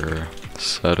number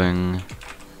setting,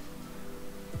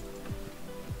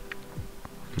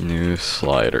 new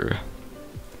slider.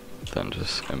 Then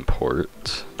just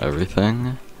import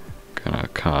everything. Gonna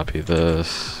copy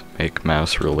this, make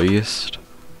mouse released.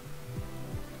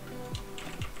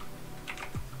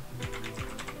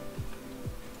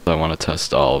 I want to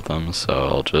test all of them, so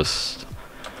I'll just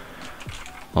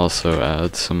also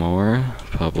add some more.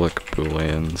 Public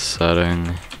boolean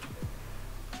setting.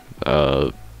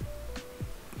 I'll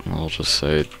just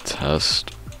say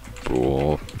test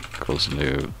bool equals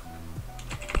new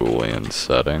boolean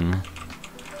setting.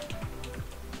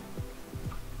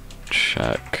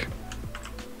 Check.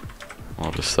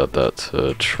 I'll just set that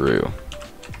to true.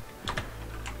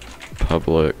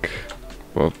 Public,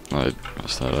 whoop, I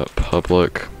messed that up.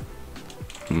 Public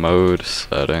mode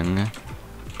setting,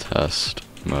 test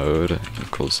mode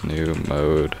equals new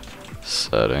mode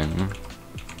setting.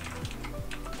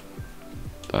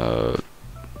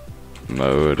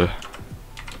 Mode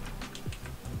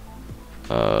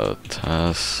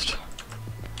test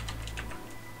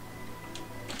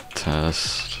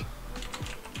test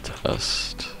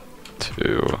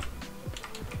 2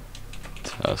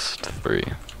 test 3.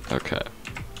 Okay,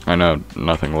 I know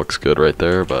nothing looks good right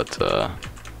there, but I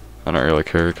don't really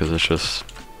care because it's just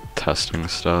testing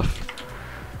stuff.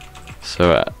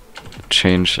 So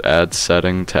change add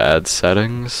setting to add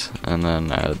settings, and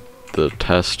then add the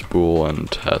test bool and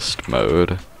test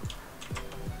mode.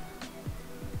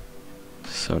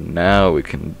 So now we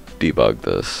can debug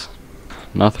this.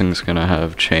 Nothing's gonna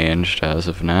have changed as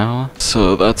of now.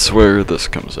 So that's where this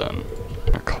comes in.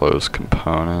 A close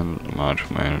component,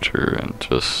 module manager, and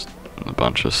just a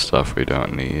bunch of stuff we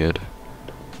don't need.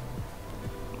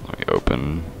 Let me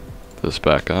open this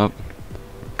back up.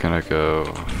 I'm gonna go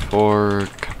for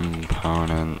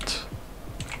component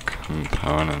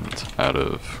out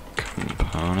of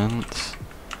components.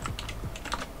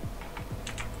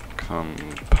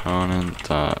 Component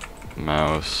dot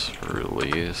mouse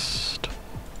released.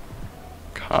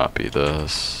 Copy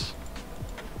this.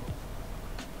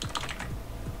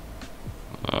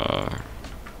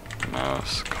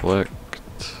 Mouse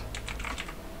clicked.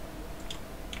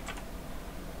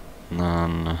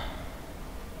 None.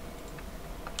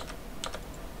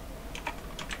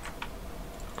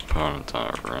 Component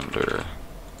dot render.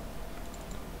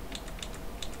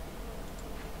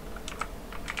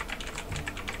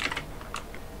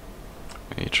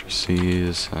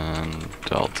 Matrices and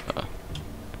delta.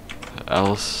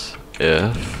 Else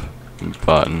if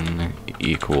button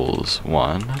equals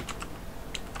 1,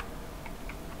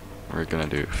 we're gonna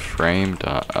do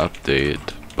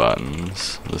frame.update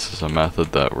buttons. This is a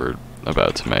method that we're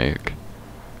about to make.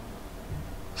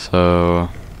 So,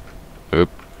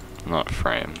 not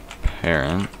frame,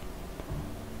 parent,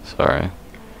 sorry,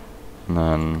 and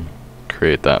then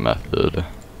create that method.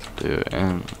 Do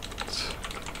int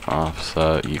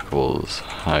offset equals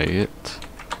height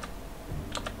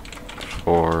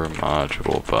for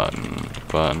module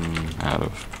button out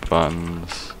of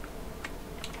buttons,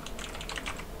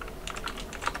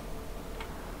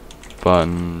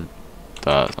 button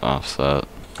dot offset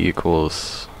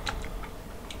equals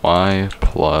y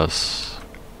plus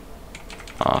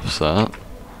offset.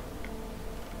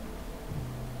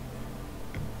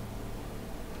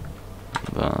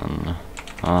 Then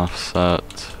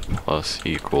offset plus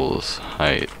equals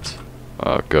height.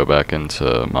 Go back into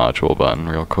module button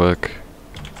real quick.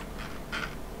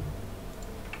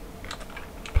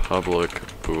 Public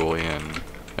boolean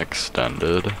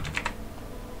extended.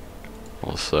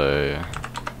 We'll say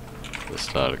this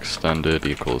dot extended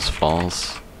equals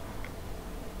false.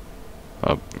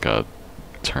 Oh, gotta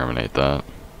terminate that.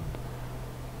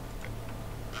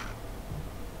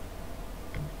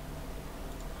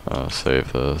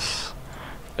 Save this.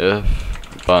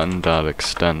 If button dot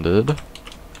extended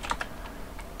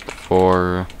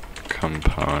for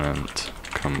component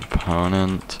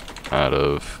out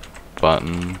of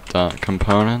button dot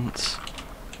components.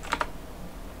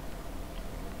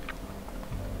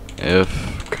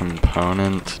 If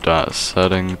component dot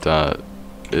setting dot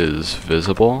is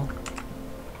visible,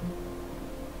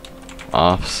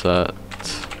 offset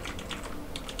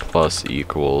plus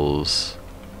equals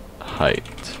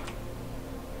height.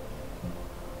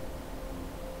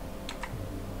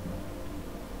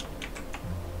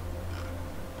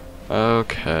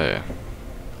 Okay,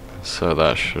 so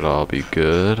that should all be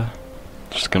good.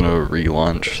 Just gonna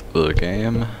relaunch the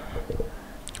game.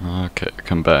 Okay,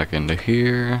 come back into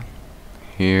here,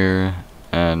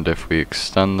 and if we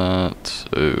extend that,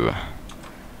 ooh,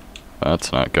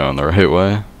 that's not going the right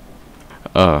way.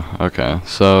 Oh, okay,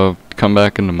 so come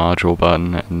back into module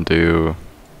button and do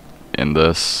in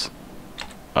this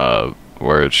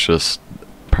where it's just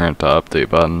parent.update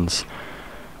buttons.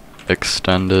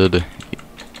 Extended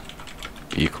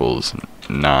equals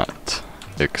not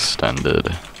extended.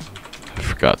 I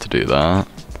forgot to do that.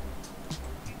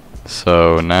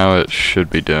 So now it should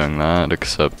be doing that,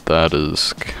 except that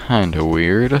is kinda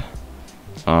weird.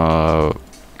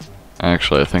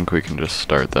 Actually I think we can just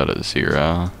start that at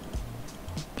 0.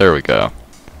 There we go.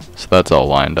 So that's all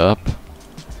lined up.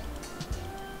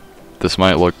 This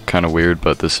might look kinda weird,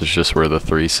 but this is just where the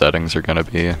 3 settings are gonna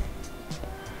be.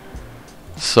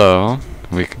 So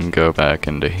we can go back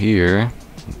into here,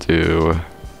 do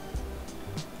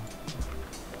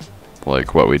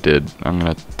like what we did. I'm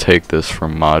gonna take this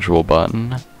from module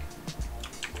button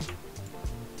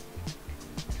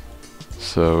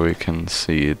so we can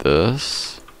see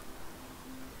this.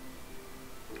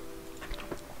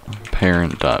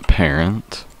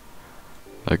 Parent.parent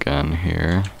again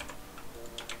here.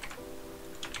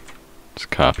 Just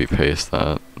copy paste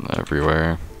that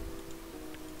everywhere.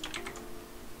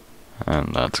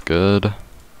 And that's good.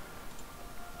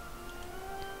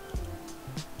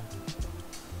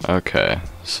 Okay,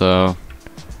 so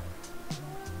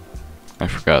I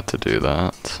forgot to do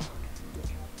that.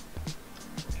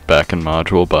 Back in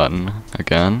module button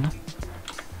again.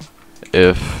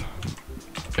 If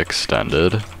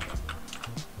extended.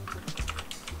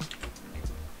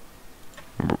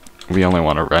 We only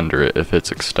want to render it if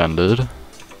it's extended,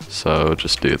 so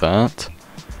just do that.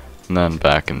 And then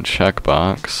back in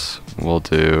checkbox, we'll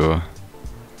do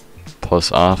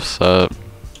plus offset,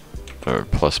 or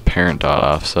plus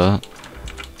parent.offset,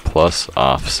 plus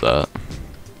offset,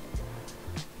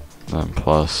 then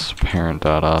plus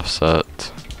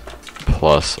parent.offset,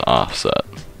 plus offset.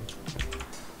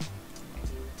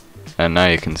 And now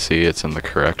you can see it's in the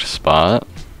correct spot.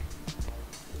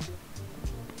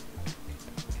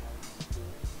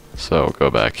 So we'll go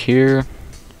back here.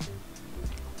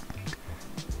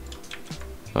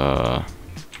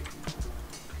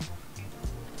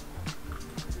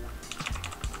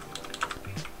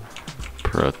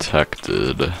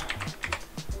 Protected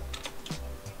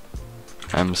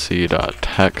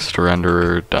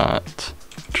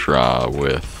mc.textRenderer.draw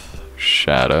with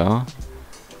shadow.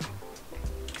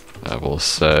 That will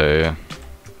say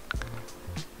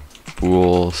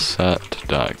bool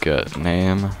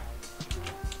set.getName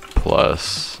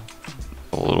plus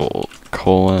a little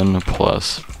colon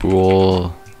plus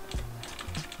bool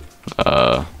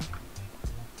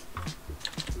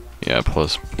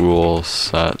plus bool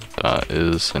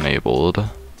set.is enabled.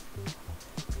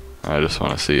 I just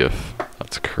want to see if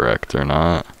that's correct or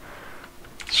not.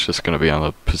 It's just going to be on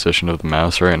the position of the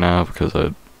mouse right now because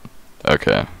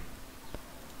okay.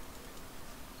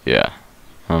 Yeah.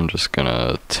 I'm just going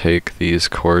to take these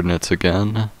coordinates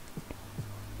again.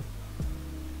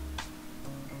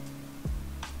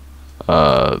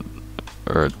 Or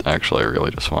actually I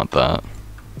really just want that.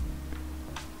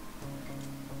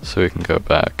 So we can go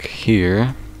back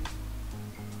here.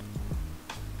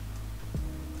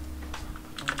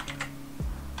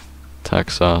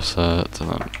 Text offset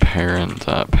and then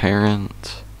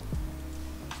parent.parent.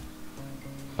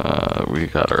 We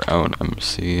got our own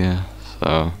MC,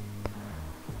 so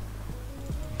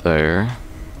there.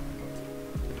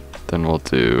 Then we'll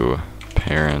do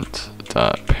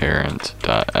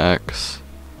parent.parent.x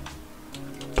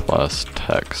plus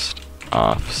text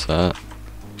offset.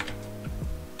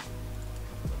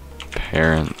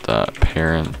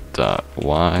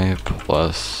 Parent.parent.y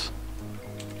plus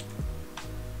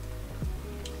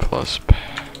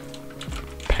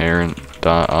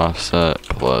parent.offset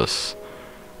plus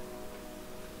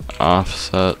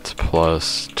offset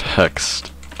plus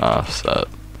text offset.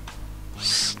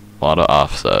 A lot of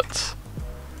offsets.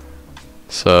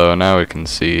 So now we can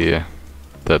see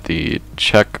that the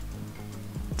check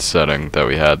setting that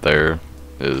we had there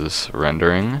is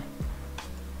rendering.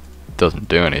 Doesn't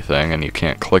do anything, and you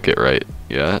can't click it right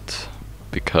yet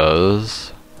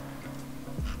because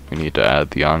we need to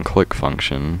add the onClick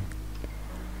function,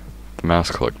 the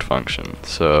mouse clicked function.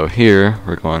 So here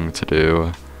we're going to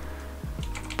do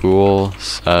bool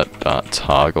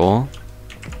set.toggle,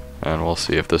 and we'll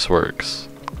see if this works.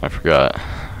 I forgot.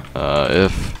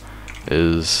 If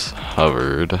is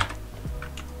hovered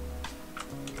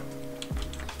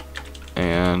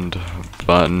and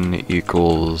button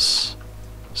equals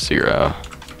 0.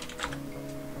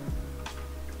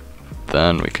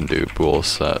 Then we can do bool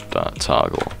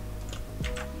set.toggle.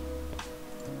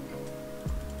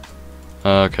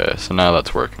 Okay, so now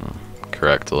that's working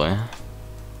correctly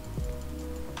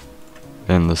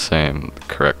in the same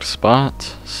correct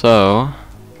spot. So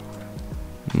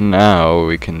now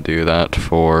we can do that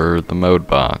for the mode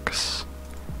box.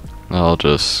 I'll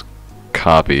just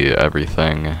copy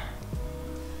everything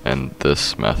in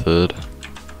this method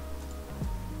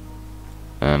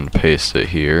and paste it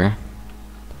here,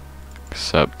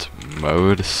 except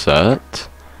mode set,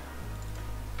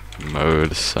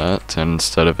 and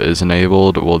instead of is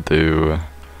enabled, we'll do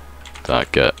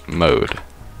 .get mode.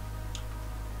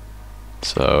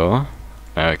 So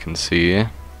now I can see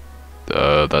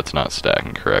that's not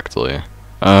stacking correctly.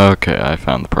 Okay, I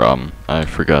found the problem. I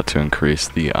forgot to increase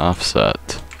the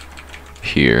offset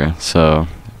here. So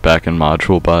back in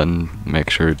module button,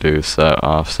 make sure to do set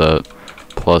offset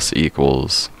plus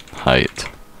equals height,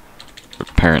 or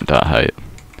parent.height.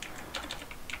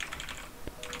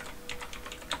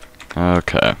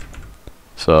 Okay,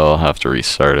 so I'll have to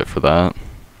restart it for that.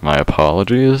 My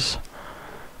apologies.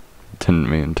 Didn't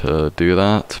mean to do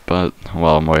that, but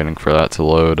while I'm waiting for that to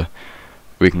load,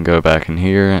 we can go back in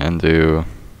here and do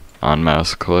on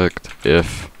mouse clicked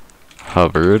if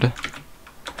hovered,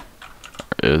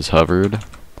 or is hovered,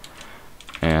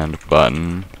 and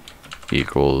button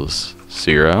equals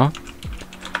 0.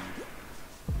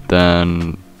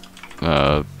 Then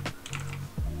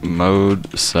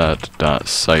mode set dot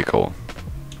cycle.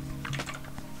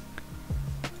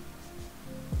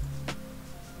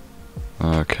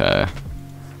 Okay,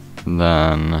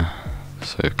 then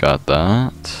so we've got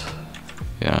that.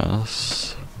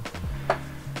 Yes.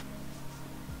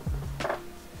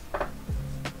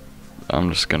 I'm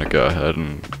just gonna go ahead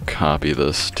and copy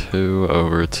this too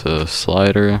over to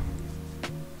slider.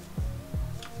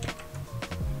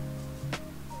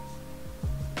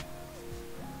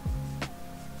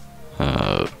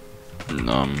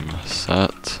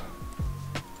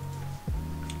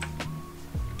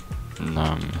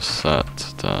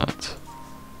 Numset dot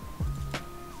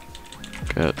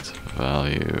get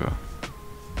value,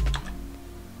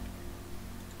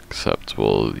 except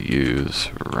we'll use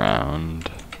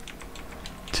round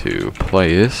to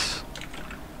place,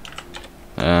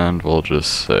 and we'll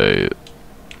just say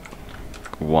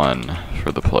 1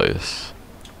 for the place.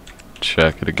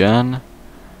 Check it again,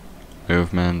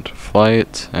 movement,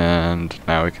 flight, and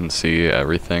now we can see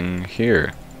everything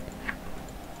here.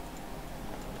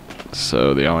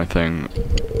 So the only thing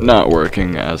not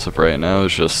working as of right now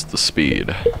is just the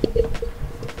speed.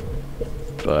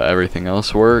 But everything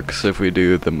else works. If we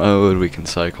do the mode, we can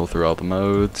cycle through all the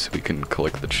modes, we can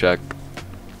click the check,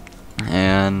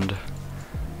 and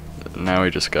now we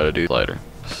just gotta do slider.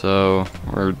 So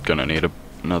we're gonna need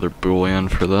another boolean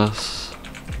for this.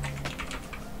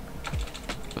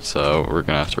 So we're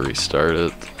gonna have to restart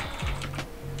it.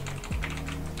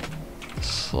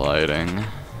 Sliding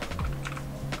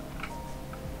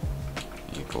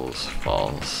equals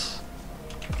false.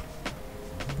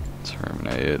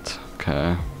 Terminate.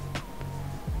 Okay.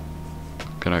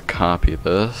 Gonna copy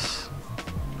this.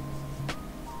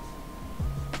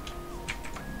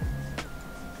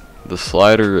 The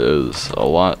slider is a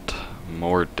lot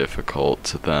more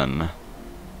difficult than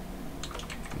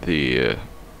the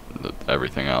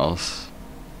everything else.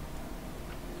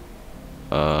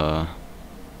 Let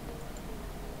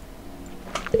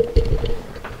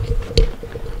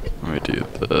me do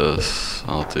this.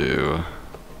 I'll do,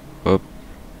 whoop,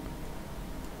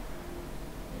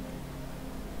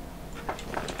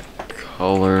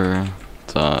 color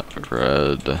dot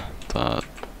red dot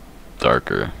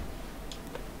darker.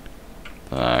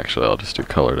 Actually, I'll just do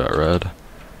color dot red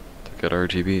to get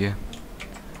RGB,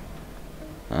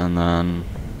 and then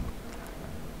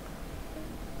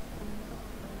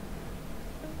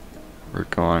we're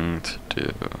going to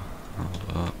do, hold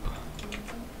up.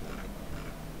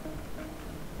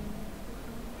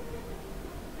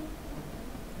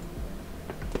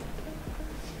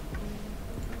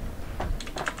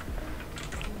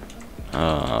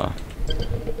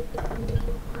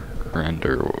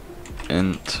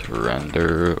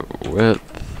 Render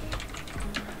width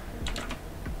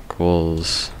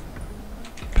equals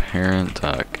parent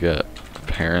dot get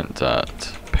parent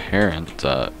dot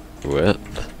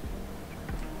width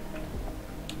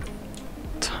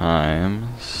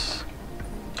times,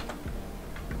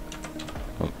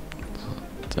 oh,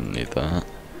 didn't need that,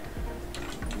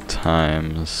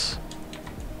 times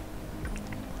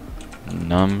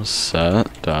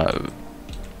numset dot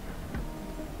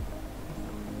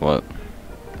what?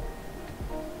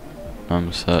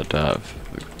 Numset dot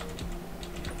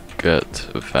get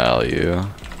value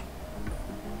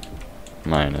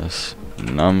minus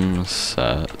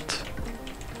numset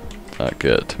dot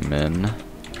get min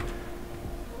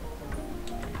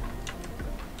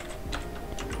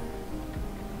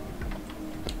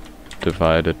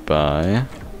divided by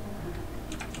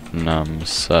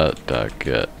numset dot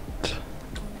get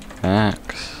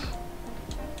max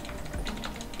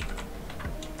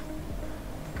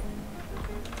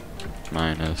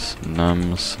minus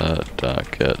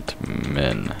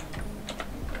numset.getMin.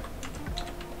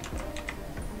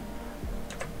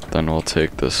 Then we'll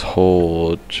take this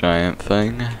whole giant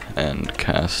thing and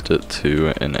cast it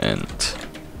to an int.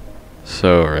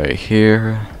 So right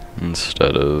here,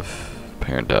 instead of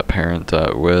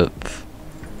parent.parent.width,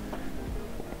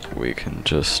 we can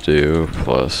just do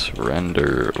plus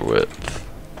render width.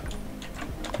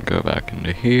 Go back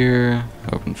into here,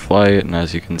 open flight, and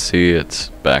as you can see, it's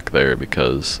back there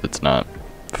because it's not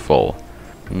full.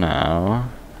 Now,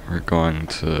 we're going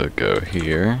to go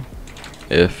here,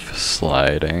 if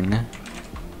sliding,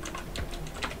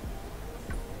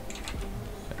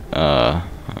 and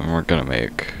we're gonna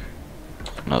make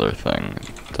another thing,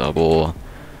 double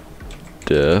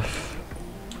diff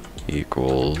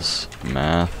equals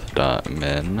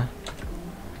math.min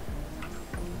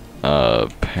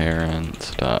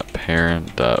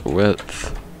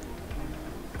parent.parent.width,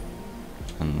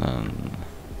 and then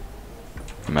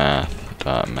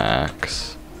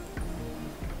math.max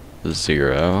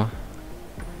 0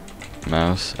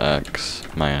 mouse x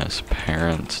minus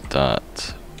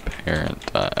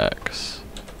parent.parent.x.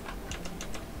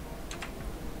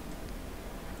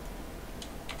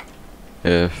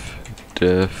 If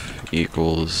diff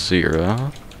equals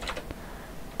 0,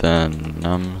 then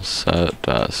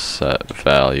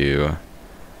numset.setValue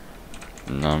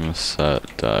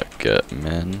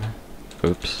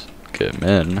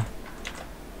getmin,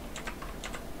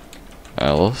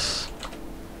 else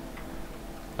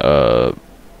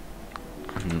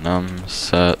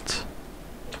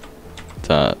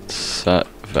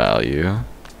numset.setValue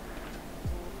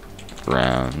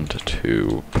round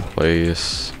to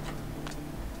place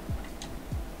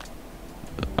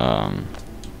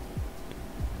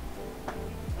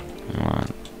we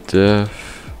want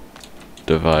diff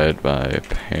divide by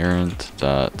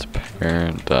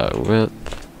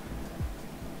parent.parent.width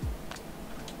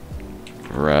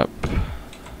rep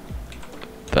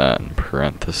that in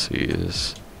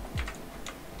parentheses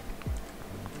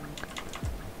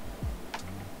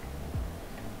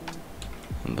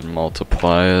and then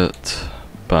multiply it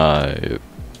by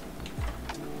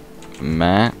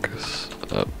max,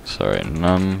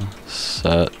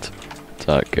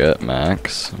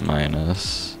 numset.getMax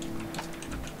minus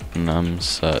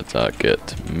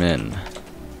numset.getMin,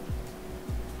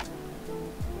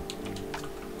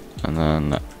 and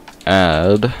then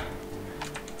add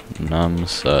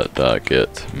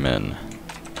numset.getMin,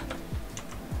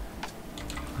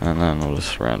 and then we'll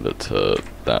just round it to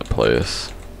that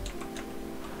place.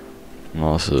 We'll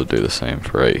also do the same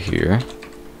for right here.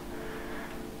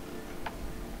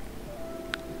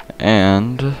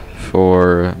 And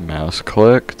for mouse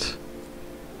clicked,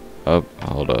 oh,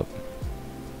 hold up.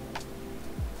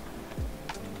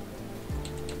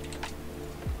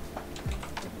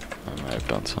 I might have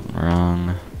done something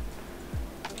wrong.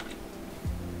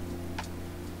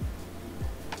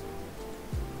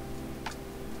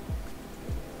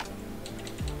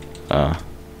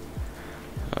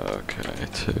 Okay,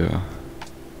 two.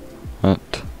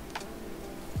 What?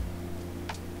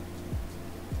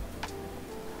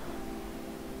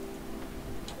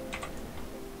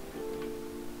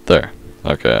 There.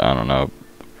 Okay, I don't know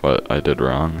what I did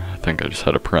wrong. I think I just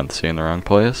had a parenthesis in the wrong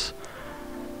place.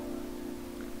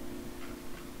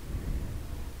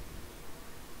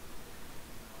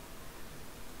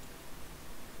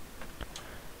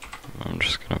 I'm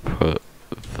just gonna put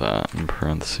that in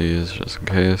parentheses just in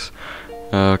case.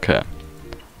 Okay.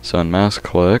 So in mouse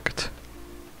clicked,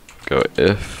 go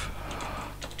if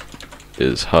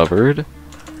is hovered,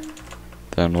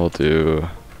 then we'll do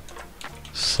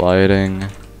sliding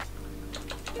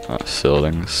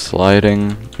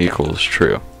equals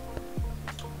true.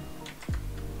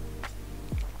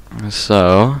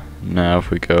 So now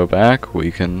if we go back,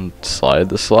 we can slide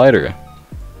the slider,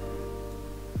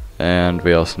 and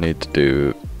we also need to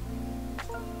do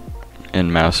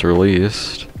in mouse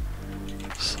released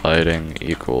sliding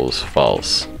equals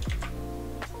false.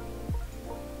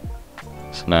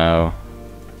 So now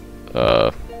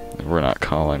we're not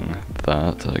calling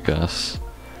that, I guess,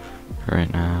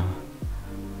 right now.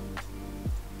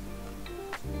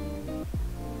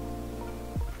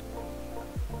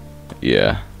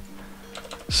 Yeah.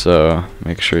 So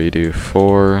make sure you do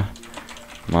for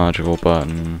module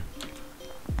button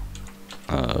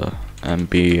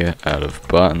MB out of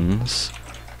buttons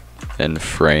in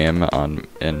frame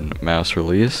in mouse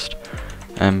released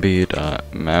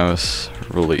MB.mouse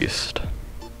released.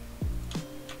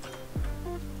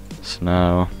 So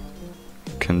now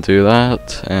can do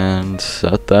that and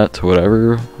set that to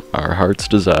whatever our heart's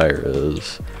desire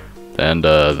is. And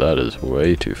that is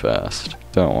way too fast.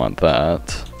 Don't want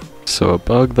that. So a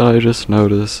bug that I just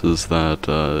noticed is that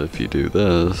if you do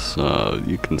this,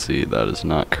 you can see that is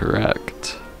not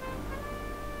correct.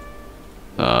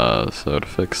 So to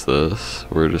fix this,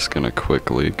 we're just gonna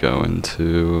quickly go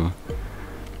into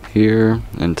here,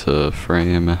 into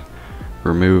frame,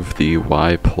 remove the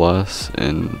Y plus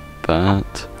in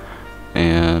that,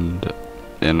 and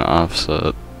in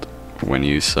offset, when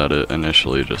you set it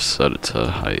initially, just set it to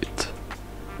height.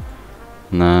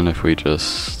 And then if we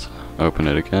just open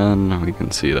it again, we can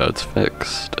see that it's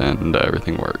fixed and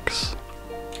everything works.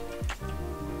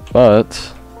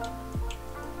 But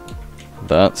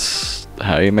that's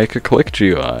how you make a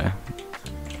ClickGUI.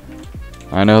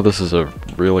 I know this is a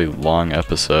really long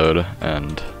episode,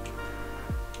 and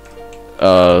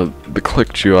the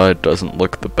ClickGUI doesn't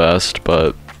look the best,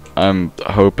 but I'm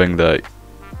hoping that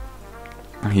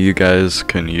you guys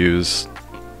can use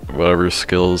whatever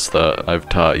skills that I've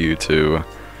taught you to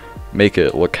make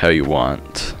it look how you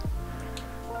want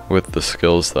with the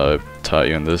skills that I've taught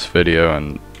you in this video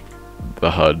and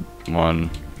the HUD one.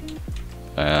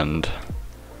 And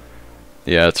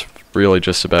yeah, it's really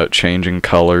just about changing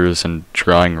colors and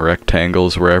drawing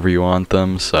rectangles wherever you want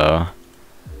them, so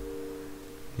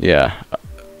yeah,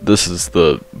 this is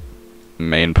the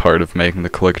main part of making the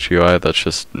ClickGUI that's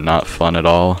just not fun at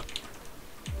all.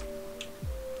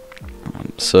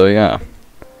 So yeah,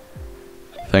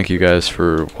 thank you guys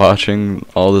for watching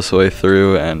all this way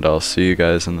through, and I'll see you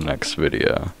guys in the next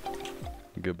video.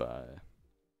 Goodbye.